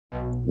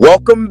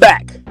Welcome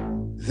back.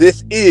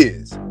 This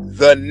is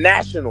the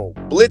National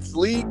Blitz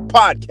League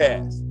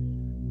podcast,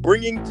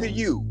 bringing to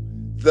you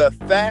the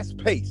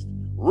fast-paced,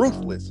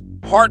 ruthless,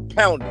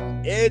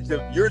 heart-pounding, edge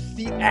of your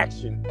seat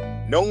action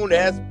known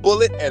as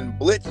bullet and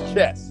blitz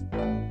chess.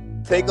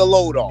 Take a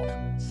load off,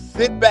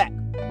 sit back,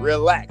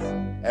 relax,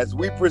 as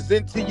we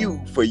present to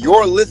you for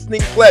your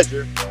listening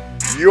pleasure,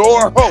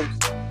 your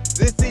host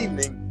this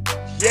evening,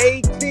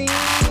 JT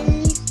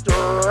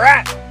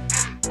Strap.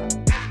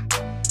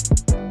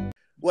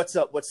 What's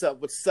up,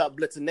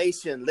 Blitzer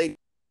Nation, ladies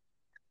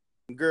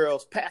and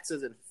girls,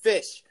 Patzers and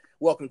Fish.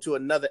 Welcome to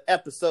another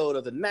episode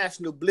of the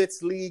National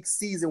Blitz League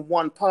Season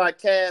 1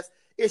 podcast.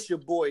 It's your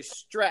boy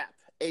Strap,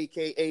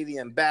 a.k.a. the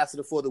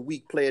ambassador for the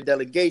week player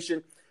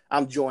delegation.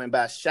 I'm joined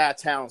by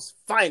Chi-Town's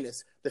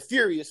finest, the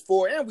Furious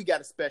Four, and we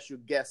got a special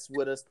guest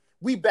with us.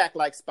 We back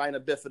like Spina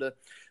Bifida.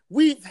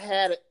 We've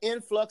had an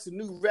influx of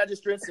new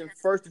registrants, and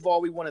first of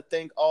all, we want to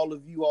thank all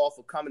of you all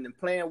for coming and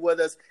playing with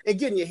us and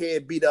getting your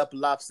head beat up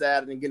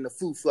lopsided and getting the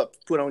food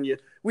put on you.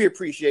 We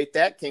appreciate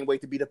that. Can't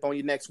wait to beat up on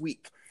you next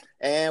week.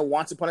 And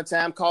once upon a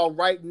time call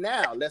right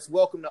now. Let's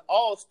welcome the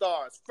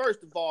All-Stars.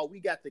 First of all, we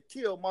got the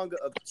Killmonger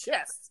of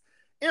chess,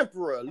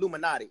 Emperor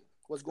Illuminati.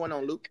 What's going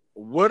on, Luke?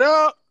 What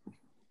up,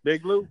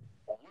 Big Lou?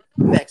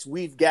 Next,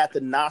 we've got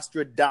the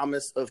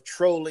Nostradamus of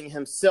trolling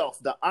himself,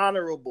 the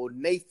Honorable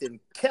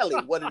Nathan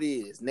Kelly. What it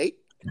is, Nate?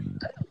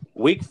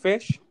 Weak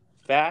fish,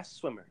 fast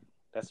swimmer.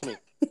 That's me.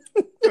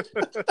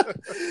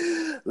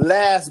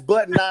 Last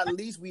but not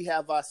least, we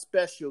have our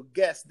special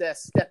guest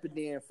that's stepping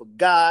in for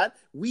God.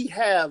 We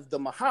have the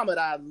Muhammad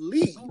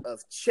Ali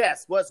of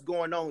chess. What's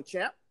going on,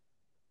 champ?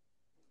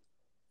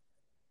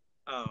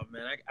 Oh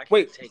man, I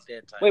can't take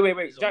that title.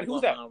 Wait, Johnny, who's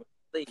that?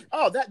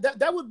 Oh,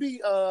 that would be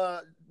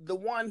the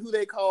one who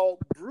they call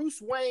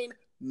Bruce Wayne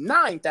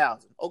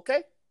 9000.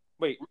 Okay.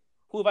 Wait,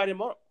 who invited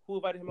him on?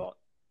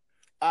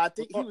 I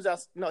think he was out.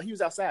 No, he was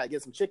outside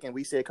getting some chicken.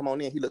 We said, "Come on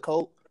in." He looked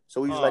cold,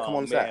 so we was like, "Come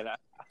on inside."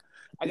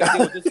 I got to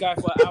deal with this guy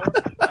for an hour.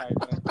 All right,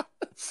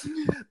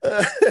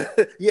 man.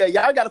 Yeah,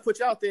 y'all got to put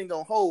y'all thing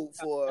on hold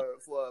for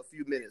a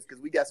few minutes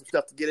because we got some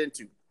stuff to get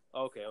into.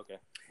 Okay.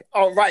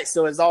 All right.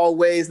 So as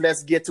always,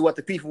 let's get to what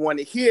the people want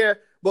to hear.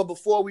 But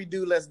before we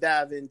do, let's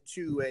dive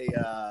into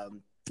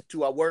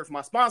to our word from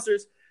our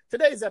sponsors.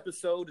 Today's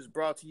episode is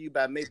brought to you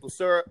by maple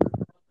syrup.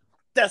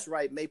 That's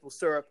right, maple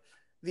syrup,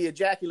 the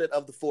ejaculate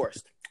of the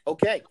forest.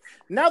 Okay,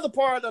 now the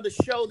part of the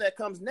show that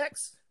comes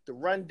next, the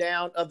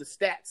rundown of the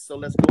stats. So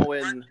let's go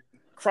in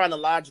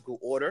chronological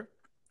order.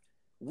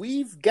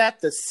 We've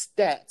got the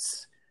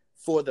stats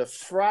for the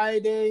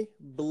Friday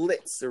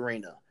Blitz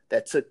Arena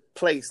that took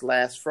place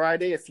last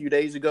Friday, a few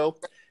days ago.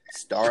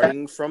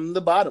 Starting from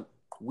the bottom,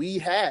 we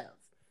have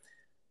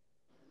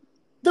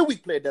the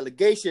week player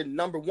delegation.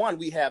 Number 1,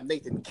 we have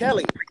Nathan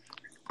Kelly.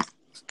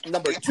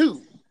 Number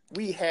 2,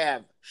 we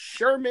have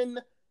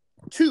Sherman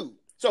 2.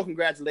 So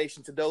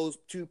congratulations to those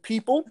two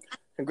people.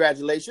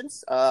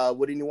 Congratulations.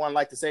 Would anyone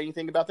like to say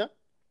anything about them?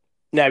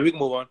 Nah, we can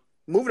move on.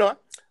 Moving on.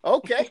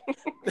 Okay.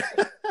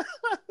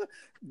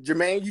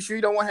 Jermaine, you sure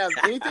you don't want to have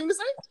anything to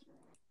say?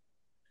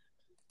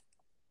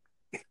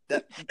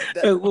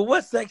 Well,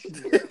 what section?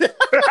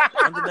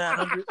 Under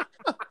 900.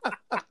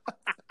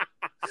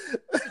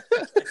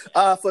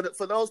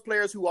 For those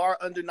players who are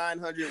under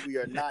 900, we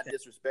are not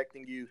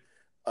disrespecting you.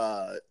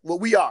 Well,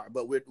 we are,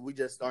 but we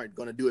just aren't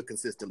going to do it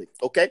consistently.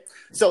 Okay,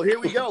 so here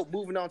we go.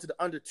 Moving on to the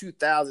under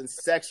 2,000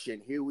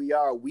 section. Here we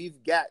are.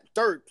 We've got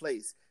third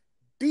place,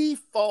 B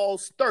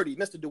Falls 30,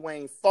 Mr.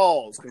 Dwayne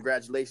Falls.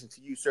 Congratulations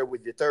to you, sir,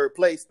 with your third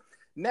place.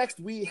 Next,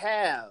 we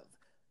have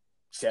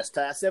Chest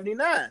Tie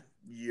 79.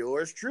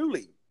 Yours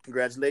truly.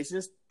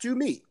 Congratulations to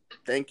me.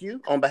 Thank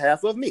you on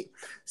behalf of me.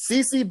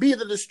 CCB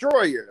the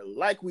Destroyer,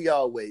 like we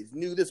always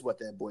knew, this is what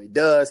that boy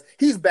does.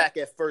 He's back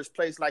at first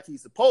place like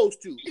he's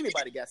supposed to.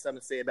 Anybody got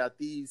something to say about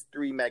these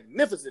three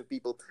magnificent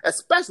people,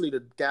 especially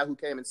the guy who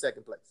came in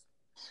second place?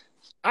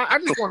 I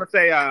just want to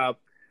say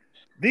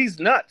these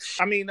nuts.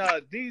 I mean,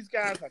 these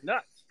guys are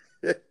nuts.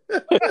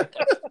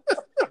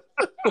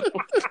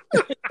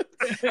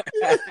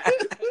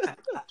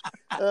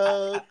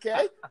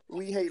 Okay.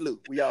 We hate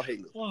Luke. We all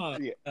hate Luke.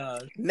 Oh,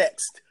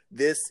 Next.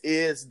 This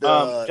is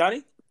the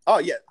Johnny? Oh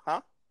yeah,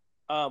 huh?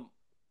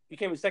 You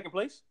came in second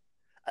place?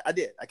 I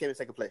did. I came in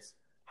second place.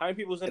 How many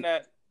people was in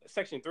that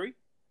section 3?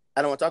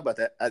 I don't want to talk about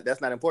that. That's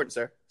not important,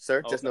 sir.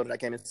 Just know that I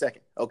came in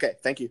second. Okay,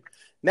 thank you.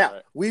 Now,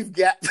 right. we've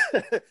got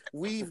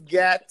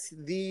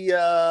the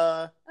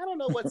I don't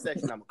know what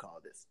section I'm gonna call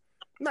this.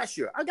 I'm not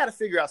sure. I got to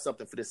figure out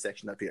something for this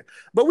section up here.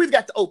 But we've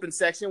got the open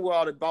section where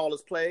all the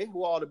ballers play,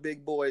 where all the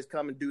big boys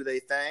come and do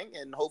their thing,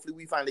 and hopefully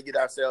we finally get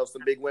ourselves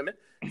some big women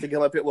to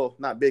come up here. Well,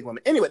 not big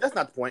women. Anyway, that's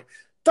not the point.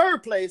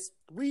 Third place,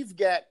 we've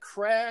got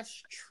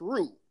Crash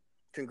True.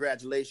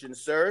 Congratulations,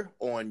 sir,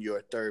 on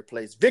your third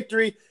place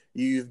victory.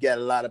 You've got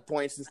a lot of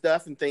points and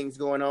stuff and things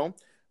going on.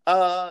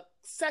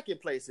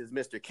 Second place is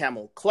Mr.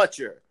 Camel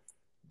Clutcher.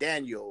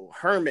 Daniel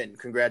Herman,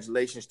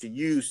 congratulations to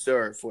you,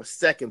 sir, for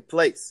second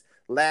place.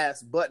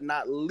 Last but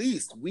not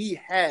least,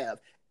 we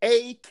have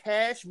A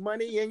Cash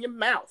Money in Your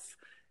Mouth.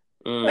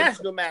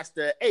 National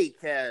Master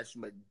Akash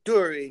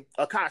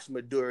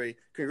Maduri,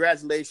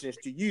 congratulations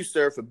to you,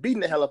 sir, for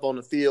beating the hell up on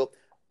the field.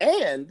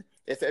 And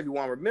if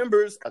everyone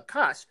remembers,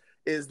 Akash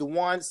is the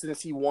one,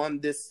 since he won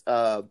this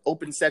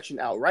open section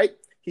outright,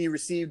 he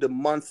received a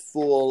month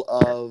full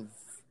of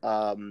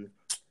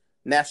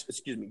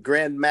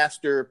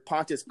Grandmaster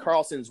Pontus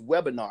Carlson's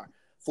webinar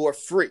for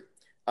free.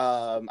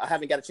 I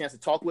haven't got a chance to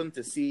talk with him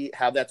to see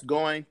how that's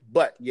going,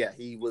 but yeah,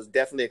 he was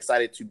definitely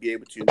excited to be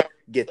able to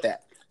get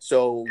that.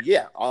 So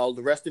yeah, all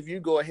the rest of you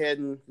go ahead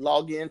and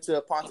log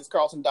into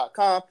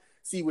pontuscarlson.com,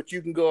 see what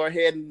you can go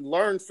ahead and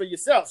learn for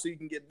yourself so you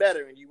can get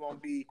better and you won't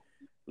be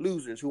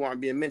losers who aren't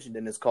being mentioned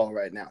in this call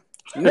right now.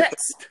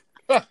 Next,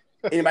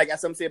 anybody got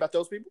something to say about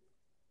those people?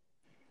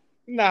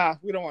 Nah,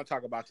 we don't want to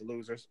talk about the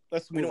losers.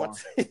 Let's move on.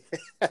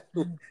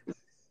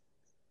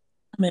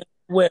 Man,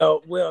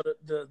 well,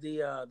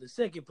 the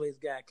second place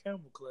guy, Camel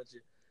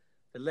Clutcher.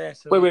 The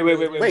last Wait.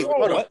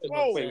 Hold on.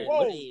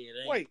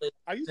 Wait.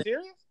 Are you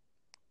serious?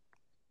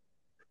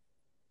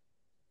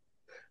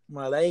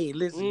 Hey,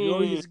 listen, you're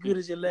only as good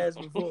as your last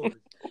performance.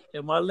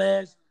 And my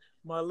last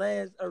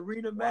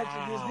arena match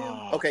against him.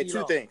 Okay,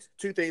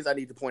 two things I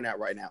need to point out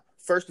right now.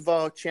 First of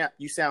all, champ,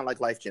 you sound like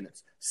Life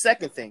Jennings.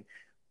 Second thing,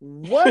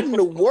 what in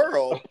the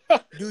world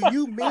do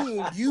you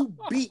mean you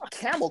beat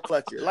Camel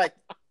Clutcher? Like,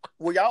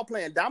 were y'all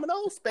playing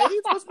dominoes, spades?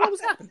 What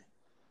was happening?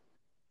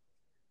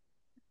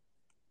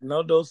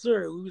 No,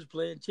 sir. We was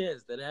playing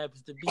chess. That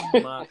happens to be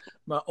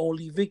my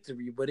only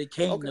victory, but it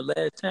came the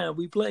last time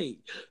we played.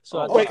 So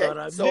I thought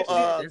I mentioned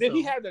it. Did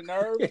he have the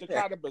nerve to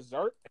try to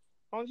berserk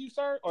on you,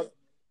 sir? Or...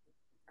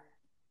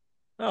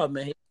 Oh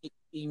man,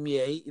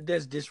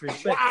 that's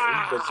disrespectful.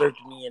 Wow. He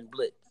berserked me in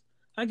blitz.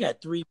 I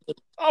got 3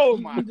 minutes. Oh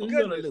my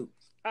goodness!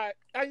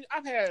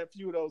 I've had a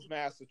few of those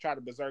masters try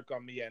to berserk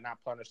on me, and I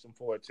punished them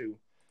for it too.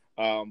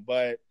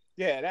 But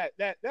yeah,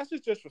 that's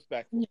just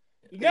disrespectful.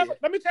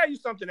 Let me tell you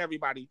something,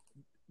 everybody.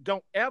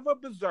 Don't ever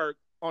berserk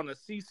on a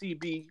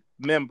CCB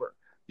member.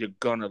 You're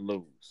gonna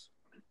lose.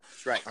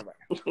 That's right. All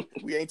right.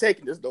 We ain't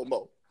taking this no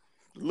more.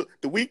 Look,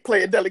 the weak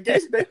player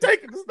delegation ain't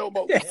taking this no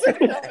more.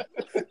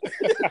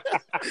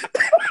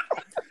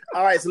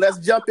 All right, so let's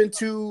jump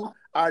into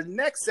our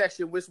next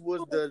section, which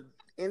was the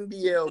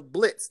NBL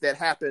Blitz that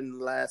happened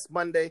last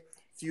Monday, a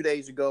few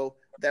days ago.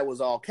 That was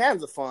all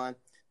kinds of fun.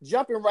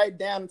 Jumping right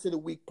down into the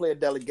weak player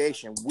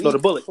delegation. The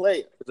bullet.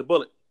 Player. It's a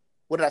bullet.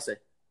 What did I say?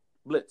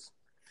 Blitz.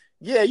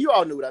 Yeah, you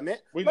all knew what I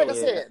meant. Like I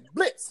said,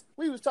 blitz.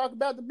 We was talking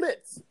about the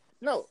blitz.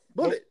 No,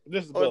 bullet.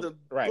 This is bullet.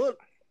 Right.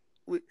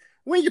 Bullet.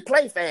 When you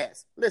play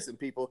fast, listen,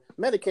 people,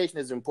 medication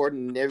is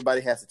important and everybody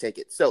has to take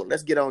it. So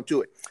let's get on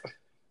to it.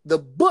 The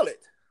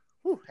bullet.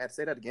 Had to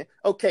say that again.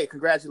 Okay,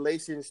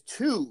 congratulations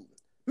to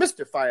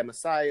Mr. Fire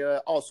Messiah,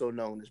 also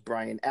known as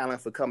Brian Allen,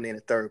 for coming in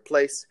at third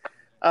place.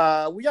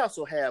 We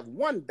also have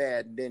One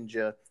Bad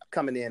Ninja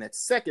coming in at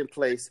second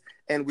place.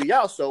 And we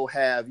also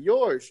have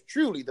yours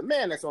truly, the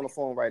man that's on the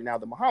phone right now,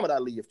 the Muhammad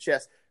Ali of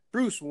chess,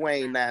 Bruce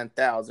Wayne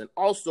 9000,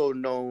 also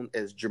known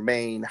as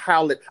Jermaine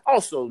Howlette,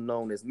 also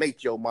known as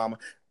Mate Yo Mama,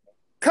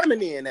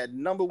 coming in at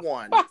number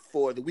 1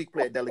 for the week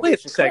player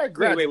delegation.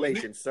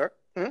 Congratulations, sir.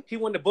 He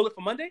won the bullet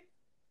for Monday?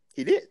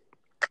 He did.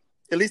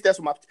 At least that's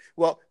what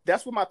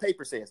my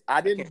paper says.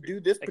 I didn't do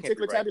this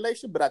particular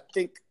tabulation, but I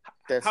think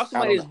that's how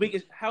somebody as weak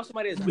as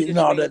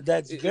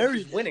that's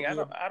very winning. I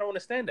don't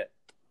understand that.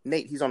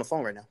 Nate, he's on the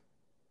phone right now.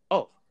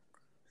 Oh.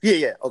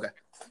 Yeah, okay.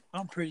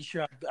 I'm pretty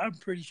sure.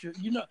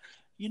 You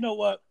know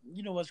what?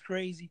 You know what's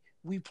crazy?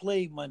 We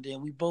played Monday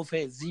and we both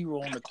had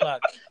 0 on the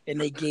clock,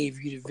 and they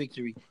gave you the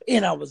victory.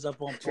 And I was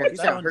up on points.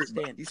 I don't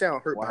understand. You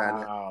sound hurt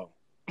behind that.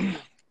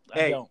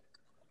 I don't.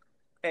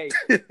 Hey,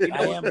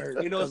 I am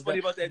hurt. You know what's funny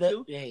about that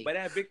too? Hey. By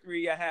that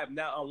victory I have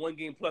now on 1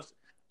 game plus,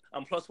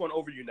 I'm +1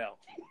 over you now.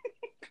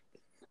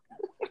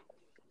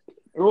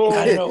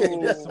 I know.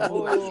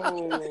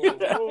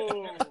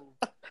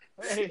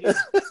 Hey.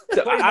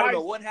 So I don't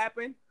know what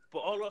happened, but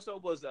all also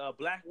was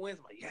black wins.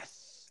 I'm like,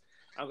 yes,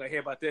 I'm gonna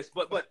hear about this.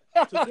 But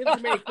to give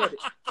Jermaine credit,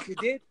 he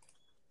did.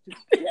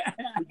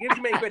 To give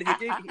Jermaine credit,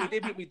 he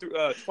did beat me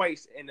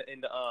twice in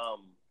the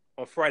on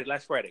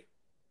last Friday.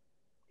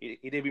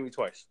 He did beat me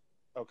twice.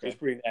 Okay, it's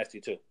pretty nasty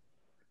too.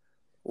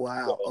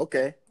 Wow.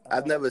 Okay,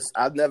 I've never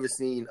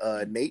seen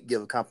Nate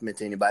give a compliment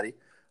to anybody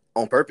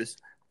on purpose.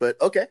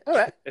 But okay, all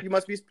right. You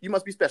must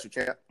be special,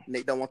 champ.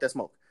 Nate don't want that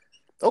smoke.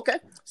 Okay,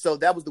 so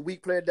that was the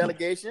weak player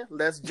delegation.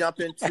 Let's jump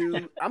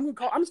into. I'm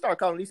gonna start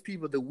calling these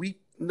people the weak.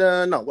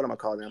 No. What am I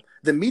calling them?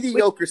 The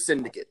mediocre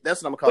syndicate.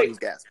 That's what I'm gonna call these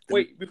guys.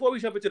 Before we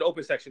jump into the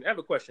open section, I have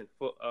a question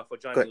for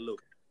Johnny and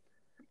Luke.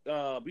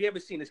 We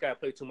haven't seen this guy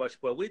play too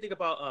much, but what do you think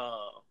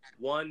about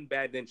One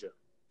Bad Ninja?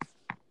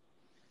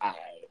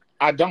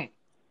 I don't.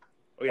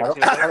 Oh, yeah,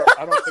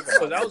 I don't think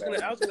about I was gonna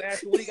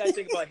ask you, what do you guys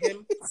think about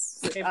him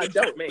versus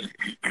Jermaine?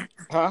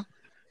 Huh?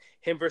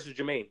 Him versus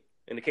Jermaine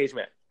in the cage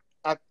match.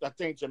 I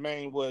think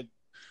Jermaine would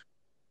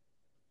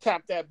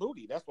tap that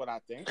booty. That's what I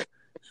think.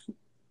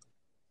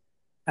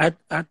 I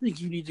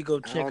think you need to go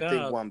check out. I don't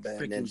think One Bad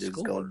Ninja is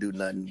going to do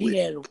nothing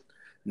with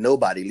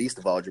nobody, least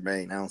of all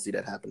Jermaine. I don't see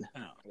that happening.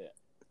 Oh.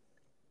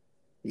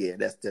 Yeah,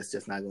 that's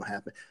just not going to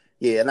happen.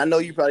 Yeah, and I know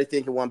you're probably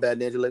thinking one bad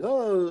ninja like,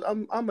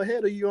 oh, I'm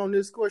ahead of you on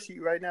this score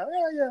sheet right now.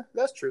 Yeah,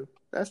 that's true.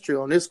 That's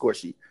true on this score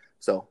sheet.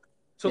 So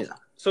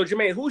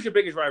Jermaine, who's your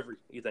biggest rivalry,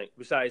 you think,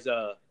 besides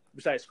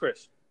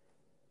Chris?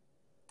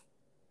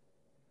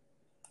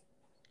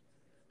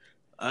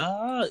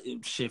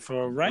 Shit,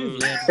 for a rival,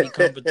 it has to be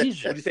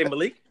competition. Would you say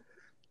Malik?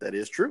 That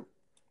is true.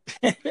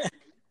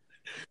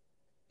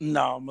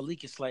 No,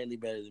 Malik is slightly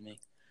better than me.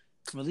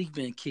 Malik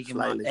been kicking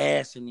my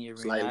ass in the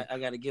arena. I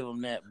got to give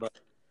him that, but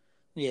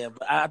yeah,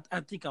 but I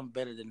think I'm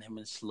better than him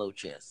in slow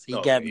chess. He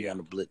got me on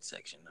the blitz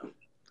section though.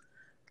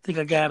 I think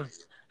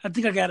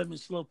I got him in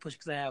slow push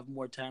because I have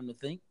more time to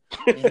think,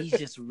 and he's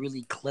just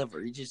really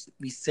clever. He just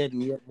be setting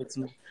me up with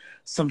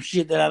some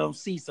shit that I don't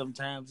see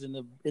sometimes in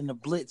the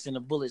blitz and the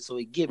bullet, so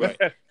he get me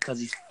because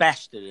he's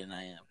faster than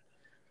I am.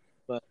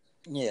 But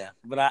yeah,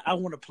 I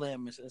want to play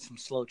him in some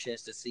slow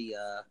chess to see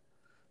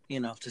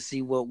to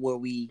see where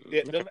we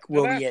at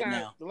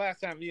now. The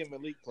last time me and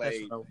Malik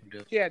played,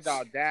 he had the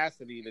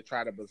audacity to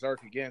try to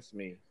berserk against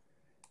me,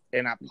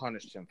 and I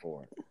punished him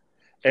for it.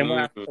 And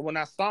when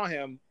I saw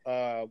him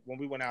when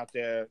we went out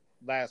there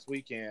last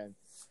weekend,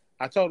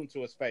 I told him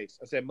to his face.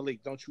 I said,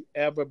 Malik, don't you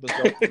ever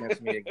berserk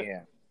against me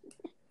again.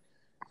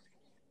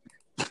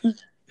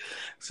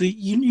 See,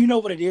 you know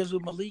what it is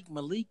with Malik?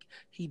 Malik,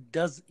 he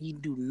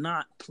do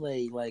not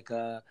play like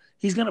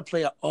he's gonna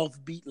play an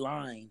offbeat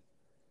line.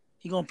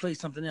 He's gonna play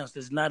something else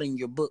that's not in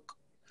your book.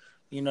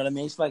 You know what I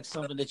mean? It's like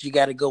something that you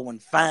gotta go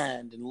and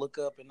find and look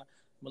up. And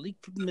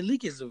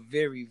Malik is a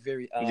very,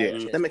 very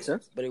that makes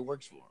sense. But it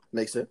works for him.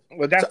 Makes sense.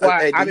 Well, that's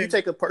why. Do you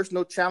take a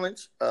personal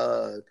challenge,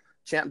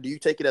 Champ? Do you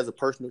take it as a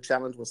personal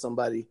challenge when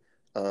somebody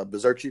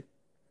berserks you?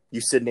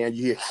 You sitting there and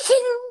you hear,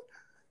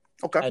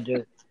 okay. I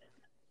do.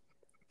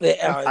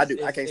 I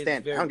do. I can't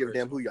stand it. I don't give a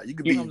damn who you are. You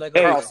could be like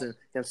Carlson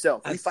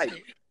himself. We fight.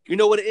 You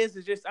know what it is?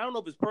 It's just I don't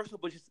know if it's personal,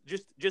 but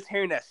just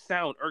hearing that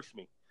sound irks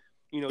me.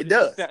 You know, it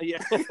does.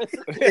 Yeah,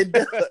 it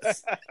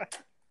does.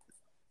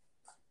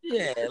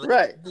 Yeah,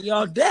 right.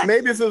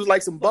 Maybe if it was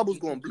like some bubbles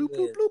going bloop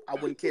bloop bloop, I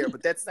wouldn't care.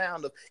 But that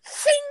sound of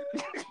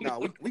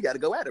no, we got to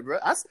go at it, bro.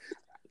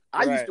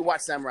 I used to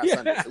watch Samurai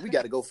Sunday, so we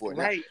got to go for it.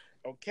 Now. Right.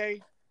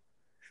 Okay.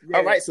 Yeah.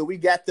 All right. So we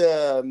got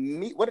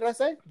what did I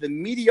say? The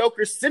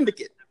mediocre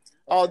syndicate.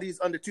 All these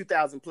under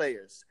 2,000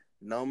 players.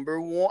 Number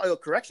one,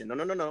 correction.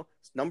 No.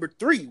 Number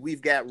 3,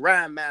 we've got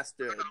Rhyme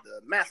Master,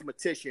 the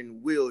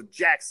mathematician Will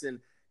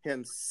Jackson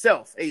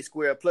himself. A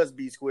squared plus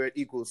B squared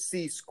equals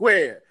C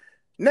squared.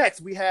 Next,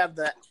 we have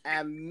the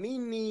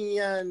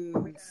Armenian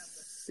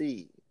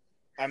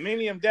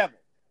Devil.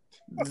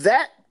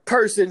 That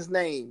person's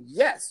name.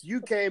 Yes, you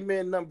came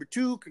in number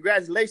 2.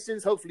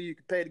 Congratulations. Hopefully you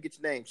can pay to get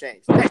your name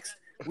changed. Next,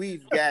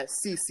 we've got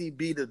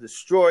CCB the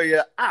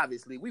Destroyer.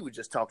 Obviously, we were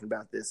just talking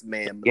about this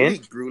man,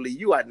 Malik Bruley.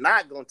 You are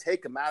not going to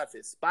take him out of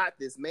his spot.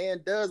 This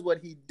man does what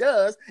he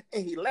does,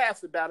 and he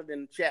laughs about it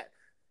in the chat.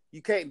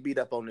 You can't beat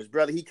up on this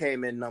brother. He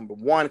came in number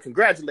 1.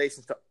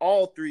 Congratulations to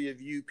all 3 of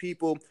you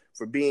people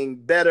for being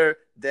better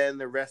than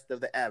the rest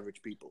of the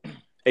average people.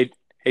 Hey,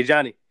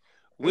 Johnny,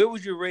 where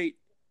would you rate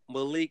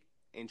Malik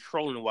in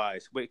trolling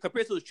wise? Wait,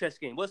 compared to his chess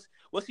game, what's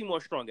he more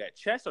strong at,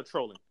 chess or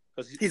trolling?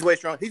 Because he's way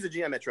strong. He's a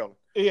GM at trolling.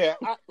 Yeah,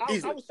 I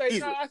would say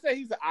no. I say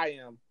he's an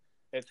IM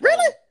at trolling.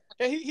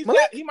 Really?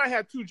 Yeah, he might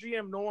have 2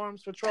 GM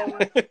norms for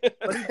trolling,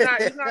 but he's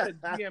not a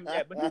GM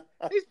yet. But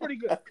he's pretty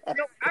good.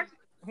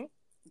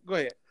 Go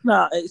ahead.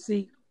 Nah,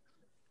 see,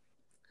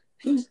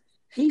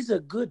 he's a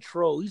good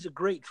troll. He's a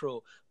great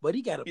troll, but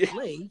he got to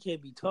play. He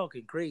can't be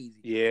talking crazy.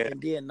 Yeah, and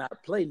then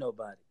not play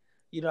nobody.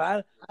 You know,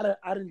 I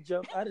didn't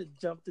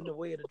jumped in the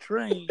way of the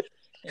train.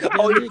 And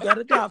you got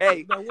adopted.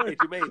 Hey,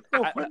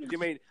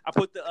 Jermaine, I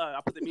put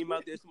the meme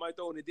out there. Somebody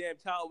throwing the damn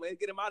towel, man.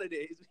 Get him out of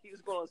there. He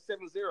was going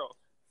 7-0.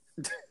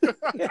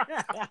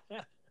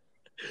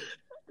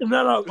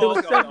 No, it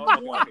was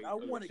 7-1. I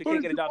wanted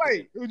to get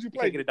adopted. Who'd you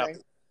play? Get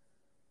adopted.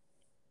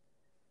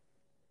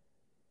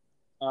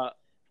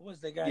 What's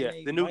that guy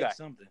named? The new Mike guy.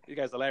 Something. You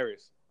guy's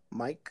hilarious.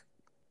 Mike.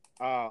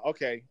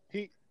 Okay.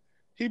 He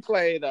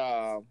played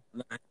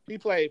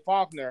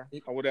Faulkner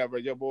or whatever.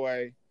 Your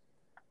boy,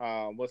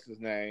 what's his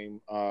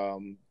name?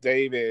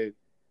 David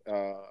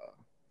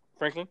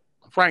Franklin.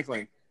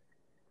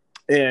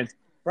 And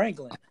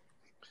Franklin.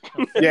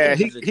 Yeah,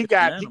 he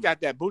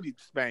got that booty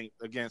spank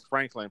against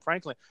Franklin.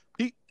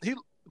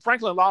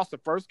 Franklin lost the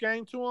first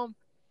game to him.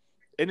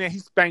 And then he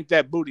spanked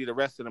that booty the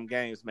rest of them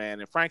games,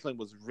 man. And Franklin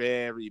was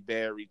very,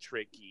 very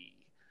tricky.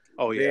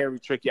 Oh, yeah. Very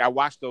tricky. I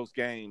watched those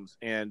games,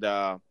 and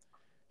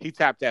he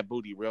tapped that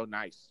booty real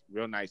nice.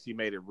 Real nice. He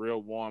made it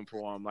real warm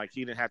for him. Like,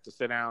 he didn't have to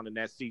sit down in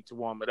that seat to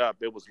warm it up.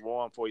 It was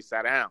warm before he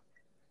sat down.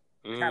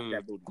 Tapped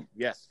that booty.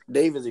 Yes.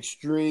 Dave is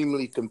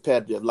extremely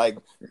competitive. Like,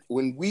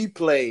 when we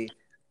play,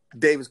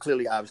 Dave is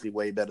clearly, obviously,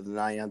 way better than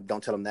I am.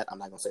 Don't tell him that. I'm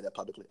not going to say that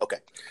publicly. Okay.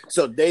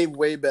 So, Dave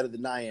way better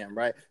than I am,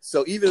 right?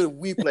 So, even if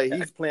we play,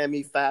 he's playing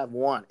me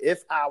 5-1.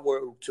 If I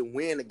were to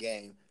win a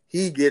game,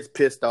 he gets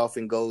pissed off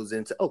and goes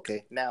into,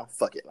 okay, now,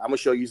 fuck it. I'm going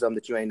to show you something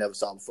that you ain't never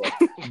saw before.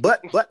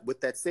 But with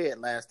that said,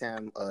 last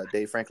time,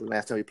 Dave Franklin,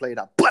 last time we played,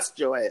 I bust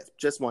your ass.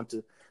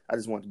 I I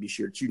just wanted to be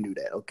sure that you knew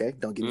that. Okay,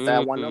 don't give me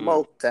 5-1 no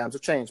more. Times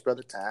have changed,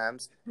 brother.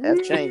 Times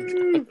have changed.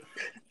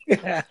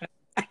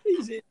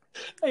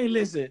 Hey,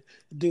 listen,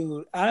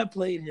 dude. I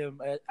played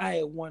him. I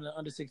had won the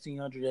under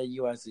 1600 at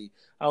UIC.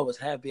 I was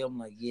happy. I'm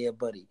like, yeah,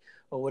 buddy,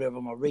 or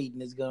whatever. My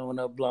rating is going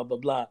up. Blah blah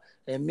blah.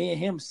 And me and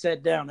him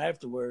sat down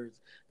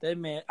afterwards. That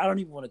man, I don't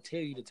even want to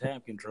tell you the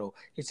time control.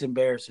 It's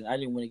embarrassing. I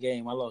didn't win a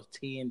game. I lost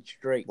 10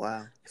 straight.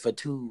 Wow. For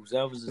twos.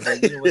 I was just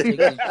like, you know what? Take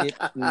this shit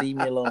and leave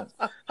me alone.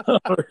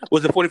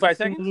 Was it 45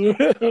 seconds?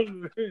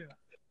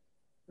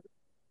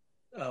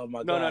 Oh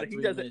my God! No, he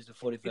does it.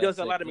 He does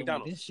a lot of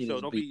McDonald's, so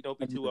don't be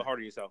too hard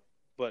on yourself.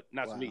 But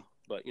not to me.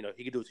 But he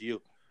can do it to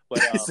you. But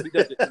he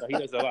does it. He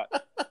does it a lot.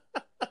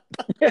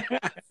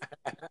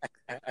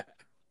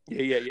 Yeah.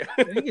 He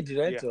can do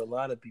that to a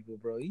lot of people,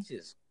 bro. He's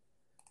just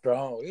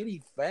strong and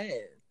he's fast.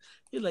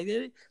 He's like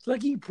that. It's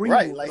like he pre-move.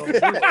 Right, like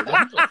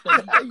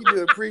how you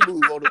doing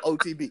pre-move on the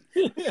OTB?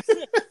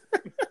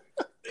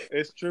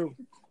 It's true.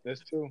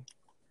 That's true.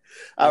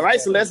 All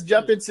right, so let's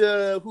jump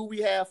into who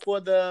we have for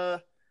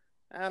the.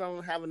 I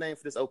don't have a name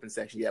for this open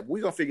section yet, but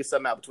we're going to figure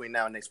something out between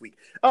now and next week.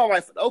 All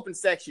right, for the open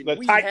section,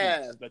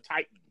 have the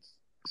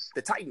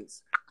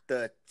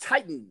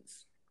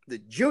Titans, the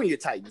junior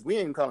Titans. We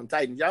ain't even call them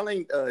Titans. Y'all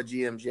ain't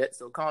GMs yet,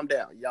 so calm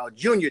down. Y'all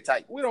junior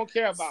Titans. We don't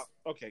care about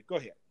 – okay, go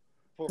ahead.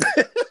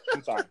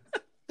 I'm sorry.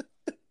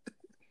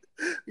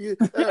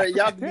 All right,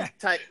 y'all can be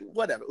tight.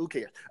 Whatever, who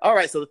cares? All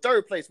right, so the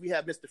third place, we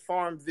have Mr.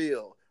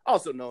 Farmville,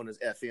 also known as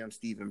FM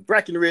Stephen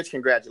Breckenridge.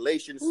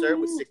 Congratulations, sir,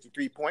 with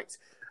 63 points.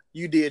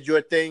 You did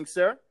your thing,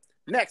 sir.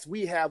 Next,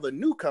 we have a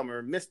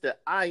newcomer, Mr.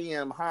 I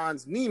Am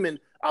Hans Neiman,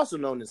 also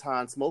known as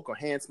Hans Smoke or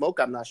Hand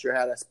Smoke. I'm not sure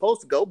how that's supposed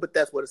to go, but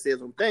that's what it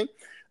says on the thing.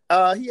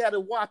 He had a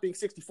whopping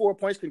 64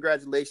 points.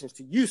 Congratulations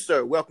to you,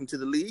 sir. Welcome to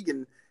the league.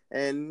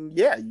 And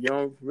yeah, you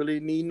don't really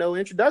need no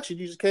introduction.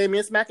 You just came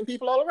in smacking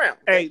people all around.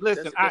 Hey,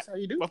 listen, that's how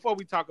you do. Before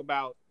we talk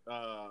about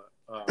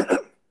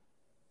the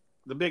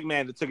big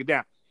man that took it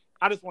down,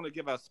 I just want to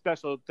give a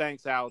special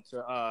thanks out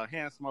to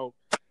Hand Smoke,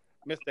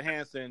 Mr.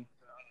 Hansen.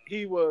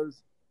 He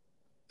was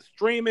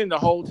streaming the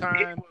whole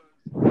time.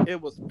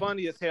 It was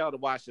funny as hell to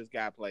watch this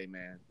guy play,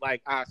 man.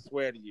 Like, I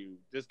swear to you,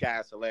 this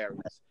guy's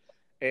hilarious.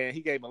 And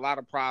he gave a lot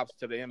of props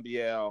to the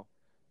NBL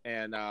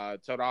and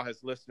told all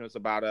his listeners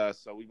about us.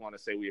 So we want to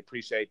say we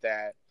appreciate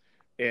that.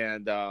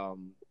 And I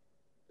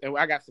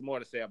got some more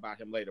to say about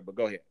him later, but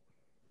go ahead.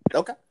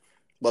 Okay.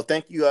 Well,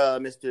 thank you,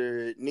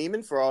 Mr.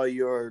 Neiman, for all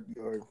your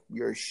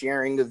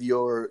sharing of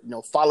your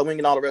following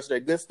and all the rest of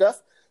that good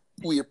stuff.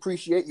 We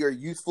appreciate your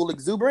youthful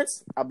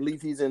exuberance. I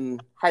believe he's in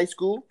high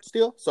school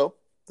still, so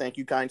thank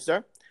you, kind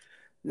sir.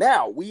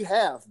 Now, we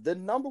have the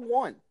number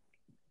one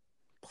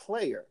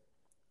player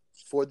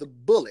for the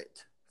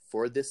Bullet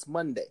for this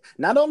Monday.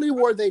 Not only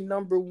were they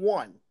number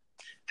one,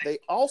 they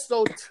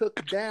also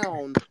took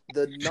down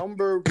the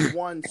number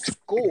one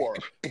score,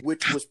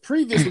 which was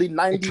previously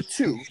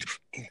 92.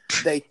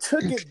 They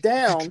took it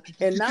down,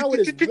 and now it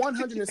is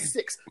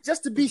 106.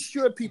 Just to be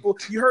sure, people,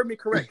 you heard me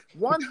correct.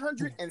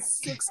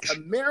 106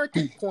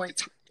 American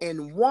points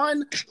in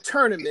one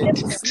tournament,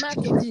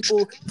 smacking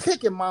people,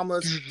 kicking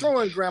mamas,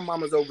 throwing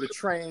grandmamas over the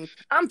train.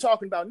 I'm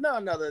talking about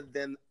none other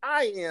than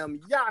I am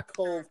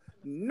Yaakov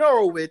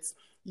Norowitz.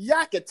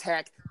 Yak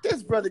Attack.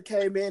 This brother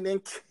came in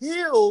and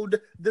killed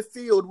the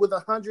field with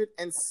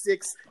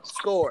 106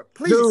 score.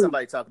 Please,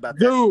 somebody talk about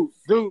that.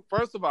 Dude,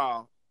 first of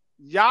all,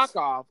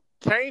 Yakov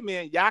came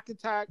in, Yak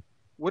Attack,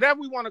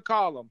 whatever we want to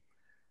call him.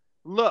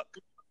 Look,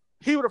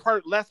 he would have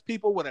hurt less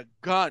people with a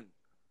gun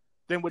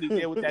than what he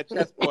did with that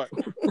chessboard.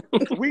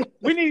 we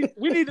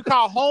need to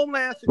call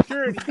Homeland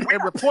Security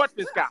and report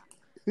this guy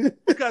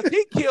because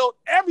he killed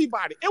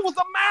everybody. It was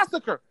a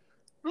massacre.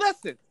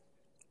 Listen.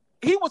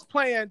 He was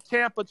playing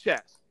Tampa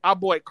chess. Our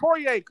boy,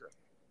 Corey Aker.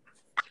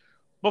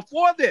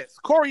 Before this,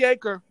 Corey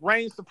Aker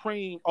reigned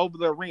supreme over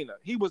the arena.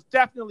 He was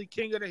definitely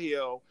king of the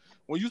hill.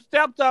 When you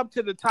stepped up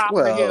to the top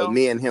of the hill.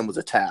 Me and him was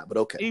a tie, but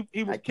okay.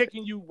 He was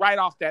kicking you right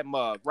off that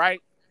mug, right?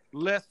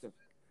 Listen.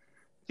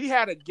 He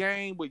had a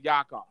game with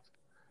Yakov.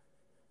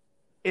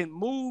 In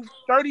move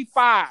 30,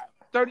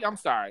 I'm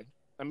sorry.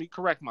 Let me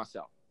correct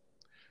myself.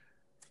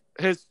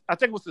 I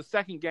think it was the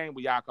second game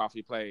with Yakov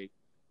he played.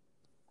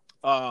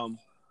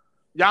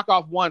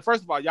 Yakov won.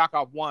 First of all,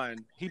 Yakov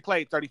won. He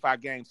played 35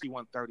 games. He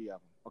won 30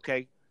 of them.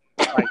 Okay,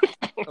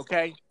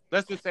 okay.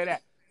 Let's just say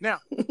that. Now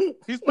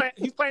he's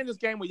playing this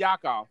game with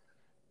Yakov,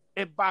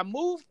 and by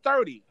move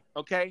 30,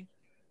 okay,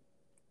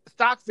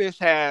 Stockfish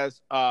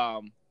has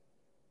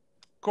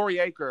Corey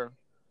Aker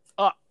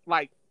up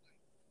like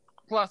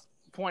plus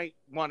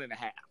 0.1.5,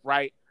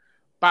 right?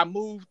 By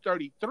move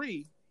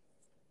 33,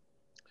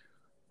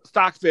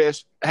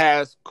 Stockfish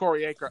has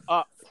Corey Aker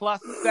up plus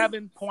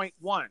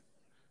 7.1.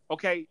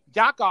 Okay,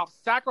 Yakov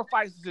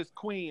sacrifices his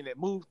queen at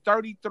move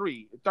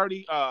 33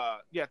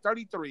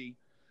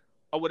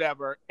 or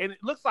whatever, and it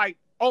looks like,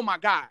 oh my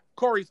God,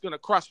 Corey's gonna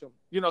crush him.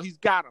 He's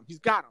got him.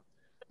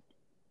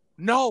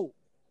 No.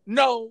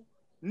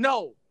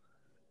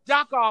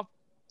 Yakov,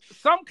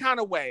 some kind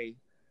of way,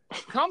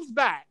 comes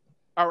back,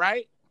 all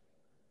right,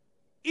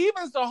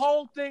 evens the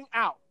whole thing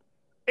out,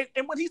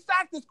 And when he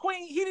sacked his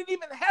queen, he didn't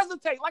even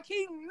hesitate. Like,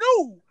 he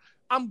knew,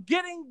 I'm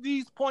getting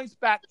these points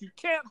back. You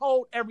can't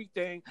hold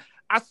everything.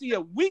 I see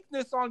a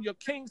weakness on your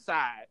king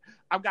side.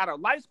 I've got a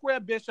light square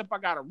bishop. I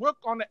got a rook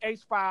on the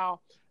H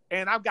file.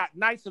 And I've got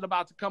knights that are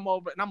about to come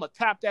over. And I'm going to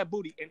tap that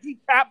booty. And he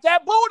tapped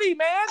that booty,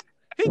 man.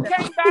 He came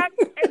back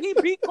and he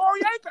beat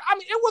Corey Aker. I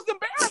mean, it was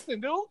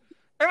embarrassing, dude.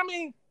 And I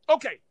mean,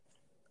 okay.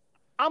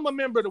 I'm a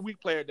member of the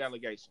weak player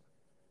delegation.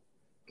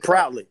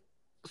 Proudly.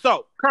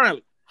 So,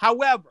 currently.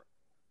 However,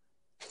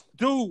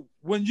 dude,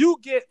 when you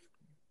get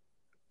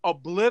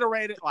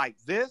obliterated like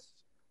this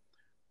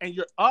and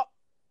you're up,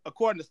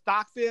 according to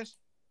Stockfish,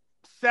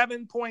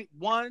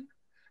 7.1,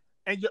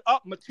 and you're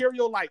up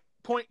material like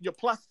point, you're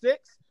 +6,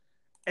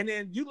 and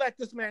then you let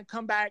this man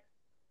come back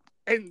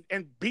and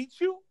beat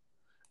you,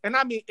 and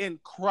I mean,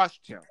 and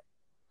crushed him.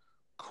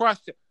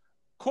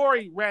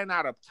 Corey ran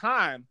out of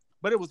time,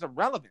 but it was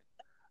irrelevant.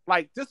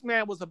 Like, this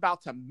man was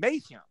about to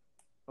mate him,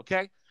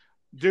 okay?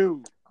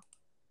 Dude,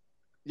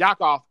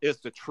 Yakov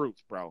is the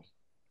truth, bro.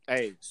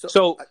 Hey,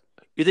 so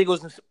you think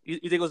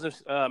it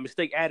was a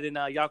mistake adding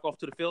Yakov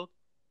to the field?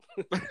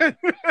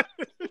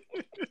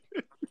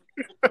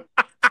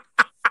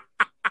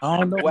 I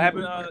don't know what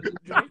happened.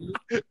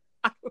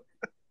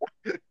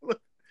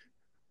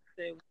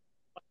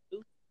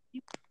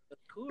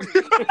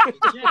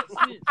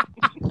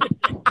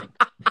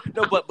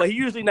 No, but he's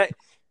usually not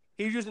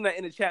in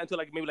the chat until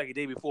maybe a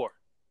day before.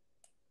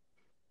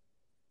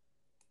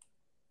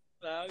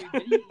 You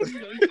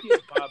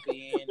can't pop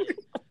in.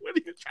 What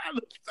are you trying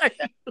to say?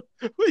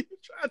 What are you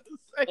trying to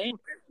say,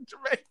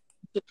 Jermaine?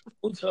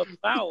 What's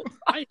about?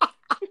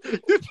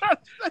 You're trying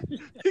to say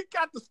he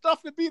got the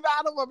stuff to beat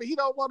out of him, and he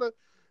don't want to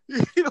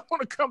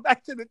come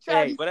back to the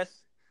chat. Hey, but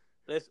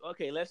let's have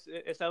a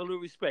little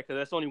respect, because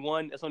that's only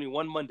one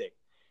Monday,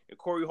 and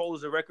Corey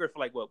holds the record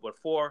for what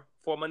four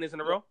Mondays in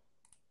a row.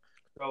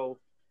 So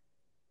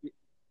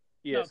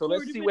yeah, no, so Corey,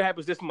 let's see what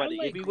happens this Monday.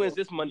 If he wins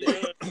this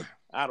Monday,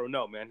 I don't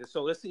know, man.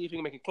 So let's see if he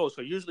can make it close.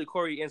 So usually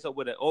Corey ends up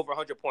with over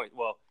 100 points.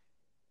 Well,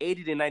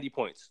 80 to 90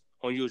 points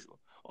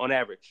on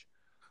average.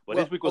 But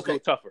this week was a little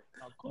tougher.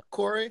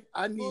 Corey,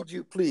 I need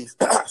you, please.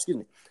 Excuse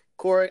me.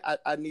 Corey,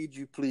 I need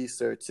you, please,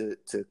 sir, to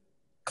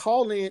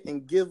call in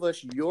and give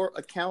us your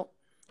account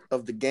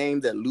of the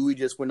game that Louis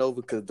just went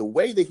over, because the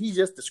way that he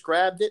just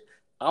described it,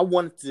 I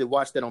wanted to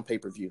watch that on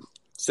pay-per-view.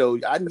 So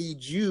I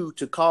need you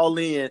to call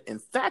in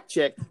and fact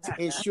check to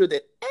ensure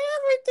that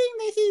everything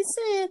that he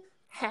said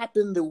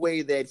happened the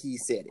way that he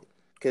said it,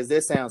 because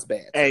that sounds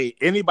bad. Hey,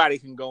 anybody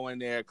can go in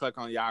there, click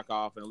on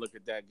Yakov, and look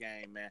at that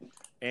game, man.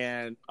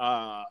 And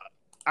I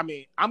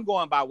mean, I'm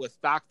going by what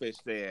Stockfish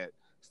said.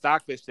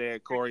 Stockfish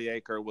said Corey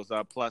Aker was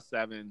up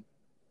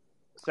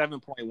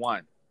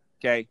 +7.1.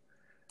 Okay,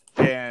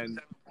 and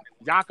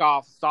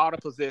Yakov saw the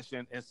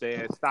position and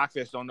said,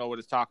 "Stockfish don't know what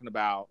it's talking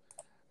about.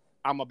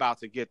 I'm about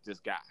to get this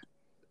guy."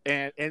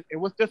 And it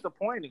was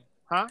disappointing,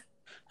 huh?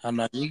 I'm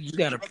not. You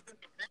gotta.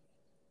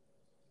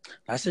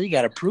 I said you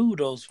gotta prove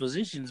those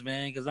positions,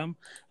 man. Because I'm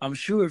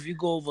sure if you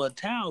go over a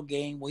towel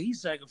game where he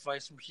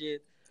sacrificed some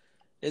shit,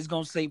 it's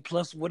gonna say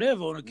plus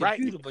whatever on the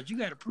computer. Right. But you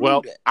gotta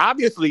prove that.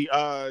 Obviously,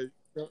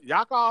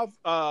 Yakov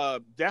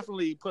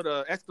definitely put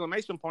an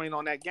exclamation point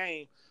on that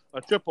game,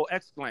 a triple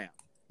exclam.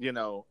 You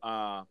know,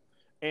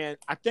 and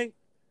I think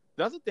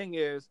the other thing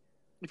is,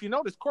 if you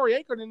notice, Corey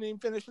Aker didn't even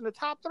finish in the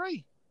top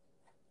 3.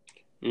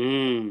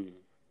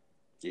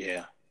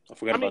 Yeah, I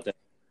forgot about that.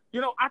 You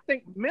know, I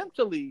think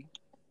mentally.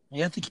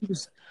 Yeah, I think he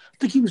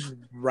was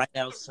right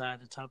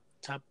outside the top.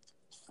 I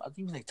think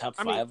he was top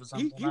 5 or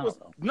something. He was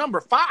number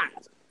 5.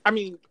 I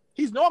mean,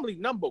 he's normally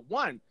number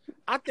 1.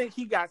 I think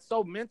he got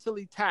so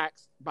mentally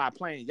taxed by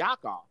playing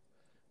Yakov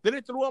that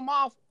it threw him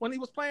off when he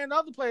was playing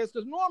other players,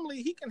 because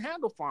normally he can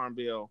handle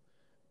Farmville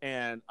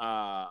and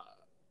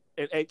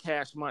 8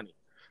 Cash Money.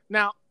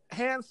 Now,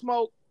 Hand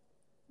Smoke,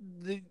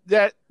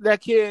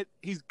 that kid,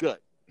 he's good.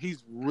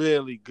 He's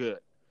really good.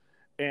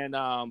 And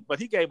but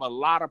he gave a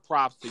lot of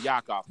props to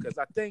Yakov, because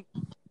I think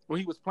when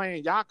he was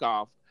playing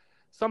Yakov,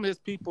 some of his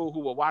people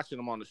who were watching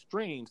him on the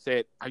stream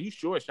said, "Are you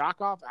sure it's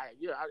Yakov? I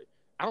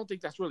don't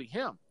think that's really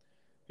him."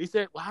 He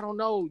said, "Well, I don't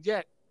know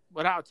yet,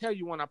 but I'll tell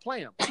you when I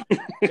play him."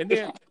 And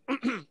then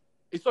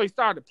so he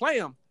started to play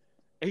him,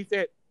 and he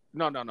said,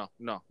 No.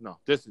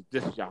 This is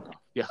Yakov.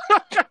 Yeah.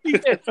 he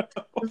said,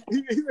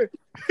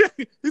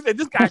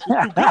 this guy's just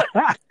too good.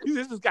 He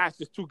said, this guy's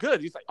just too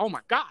good. He's like, oh my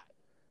God.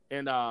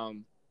 And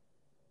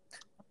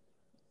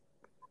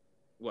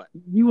what?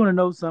 You want to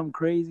know something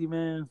crazy,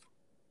 man?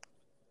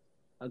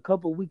 A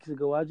couple weeks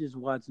ago, I just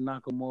watched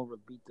Nakamura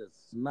beat the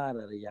snot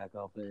out of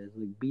Yakov.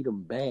 He beat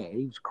him bad.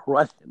 He was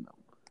crushing him.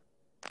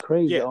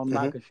 Crazy on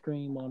Naka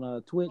stream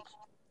on Twitch.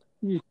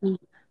 He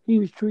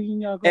was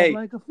treating Yakov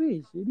like a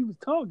fish, and he was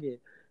talking.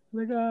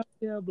 Like,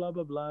 yeah, blah,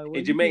 blah, blah.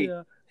 Hey,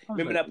 Jermaine,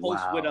 remember that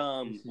post with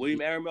William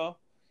Aramel?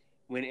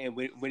 When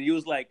he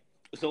was like,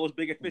 so it's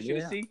bigger fish in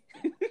the sea?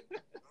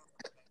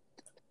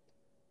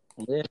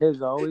 Yeah,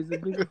 there's always a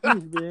bigger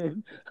fish,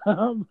 man.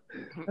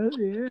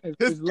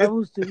 There's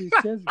levels to this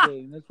chess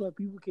game. That's why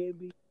people can't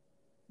be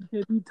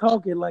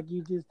talking like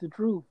you just the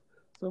truth.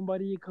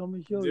 Somebody come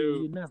and show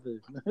you nothing.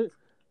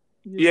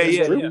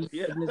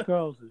 Yeah.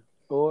 Carlson.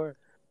 Or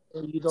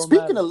you don't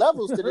Speaking matter. of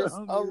levels to this,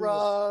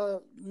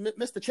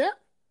 Mr. Champ,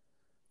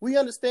 we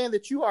understand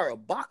that you are a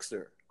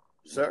boxer,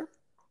 sir.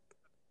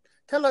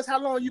 Tell us how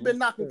long you've been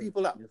knocking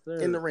people out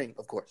in the ring,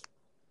 of course.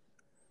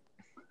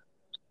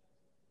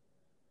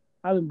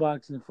 I've been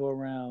boxing for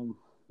around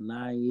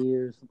 9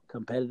 years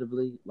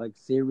competitively, like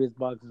serious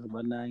boxing for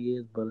about 9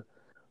 years. But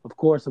of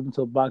course, I went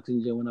to a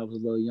boxing gym when I was a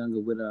little younger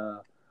with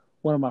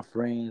one of my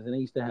friends, and they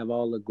used to have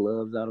all the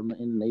gloves out in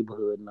the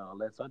neighborhood and all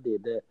that. So I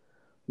did that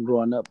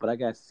growing up, but I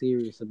got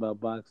serious about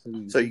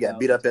boxing. So you got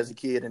beat up as a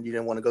kid and you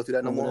didn't want to go through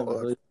that no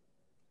more?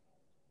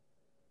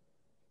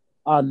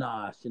 Oh,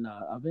 nah.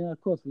 I mean,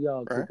 of course, we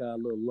all took our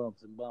little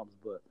lumps and bumps,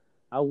 but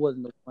I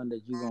wasn't the one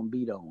that you going to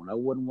beat on. I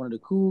wasn't one of the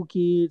cool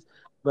kids,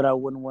 but I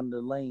wasn't one of the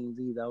lames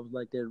either. I was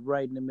like that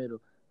right in the middle.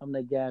 I'm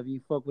that guy, if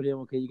you fuck with him,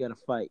 okay, you got to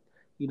fight.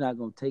 You're not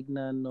going to take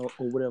nothing or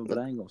whatever, but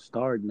I ain't going to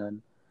start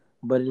nothing.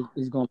 But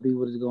it's going to be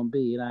what it's going to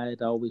be, and I had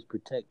to always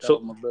protect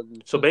all my brothers and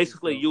sisters. So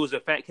basically, you was a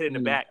fat kid in the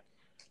back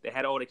that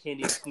had all the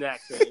candy and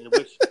snacks, and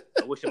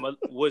I wish your mother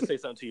would say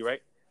something to you,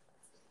 right?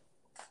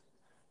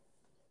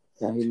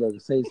 Yeah, he look,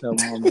 say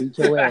something, I'm gonna beat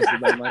your ass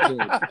about my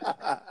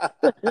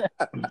kid.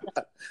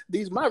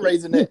 These my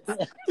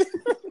Raisinets.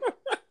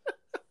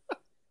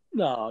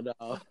 No.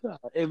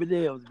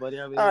 M&M's, buddy.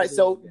 All right,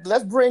 so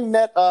let's bring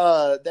that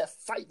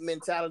fight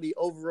mentality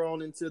over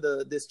on into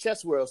this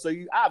chess world. So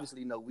you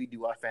obviously know we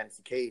do our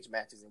fantasy cage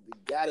matches, and we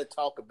got to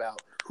talk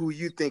about who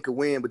you think could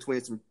win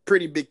between some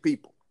pretty big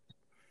people.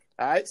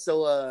 All right,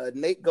 so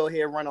Nate, go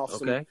ahead and run off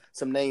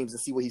some names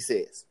and see what he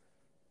says.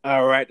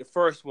 All right, the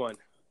first one.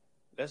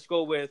 Let's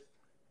go with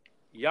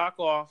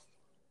Yakov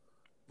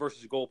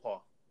versus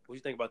Gopal. What do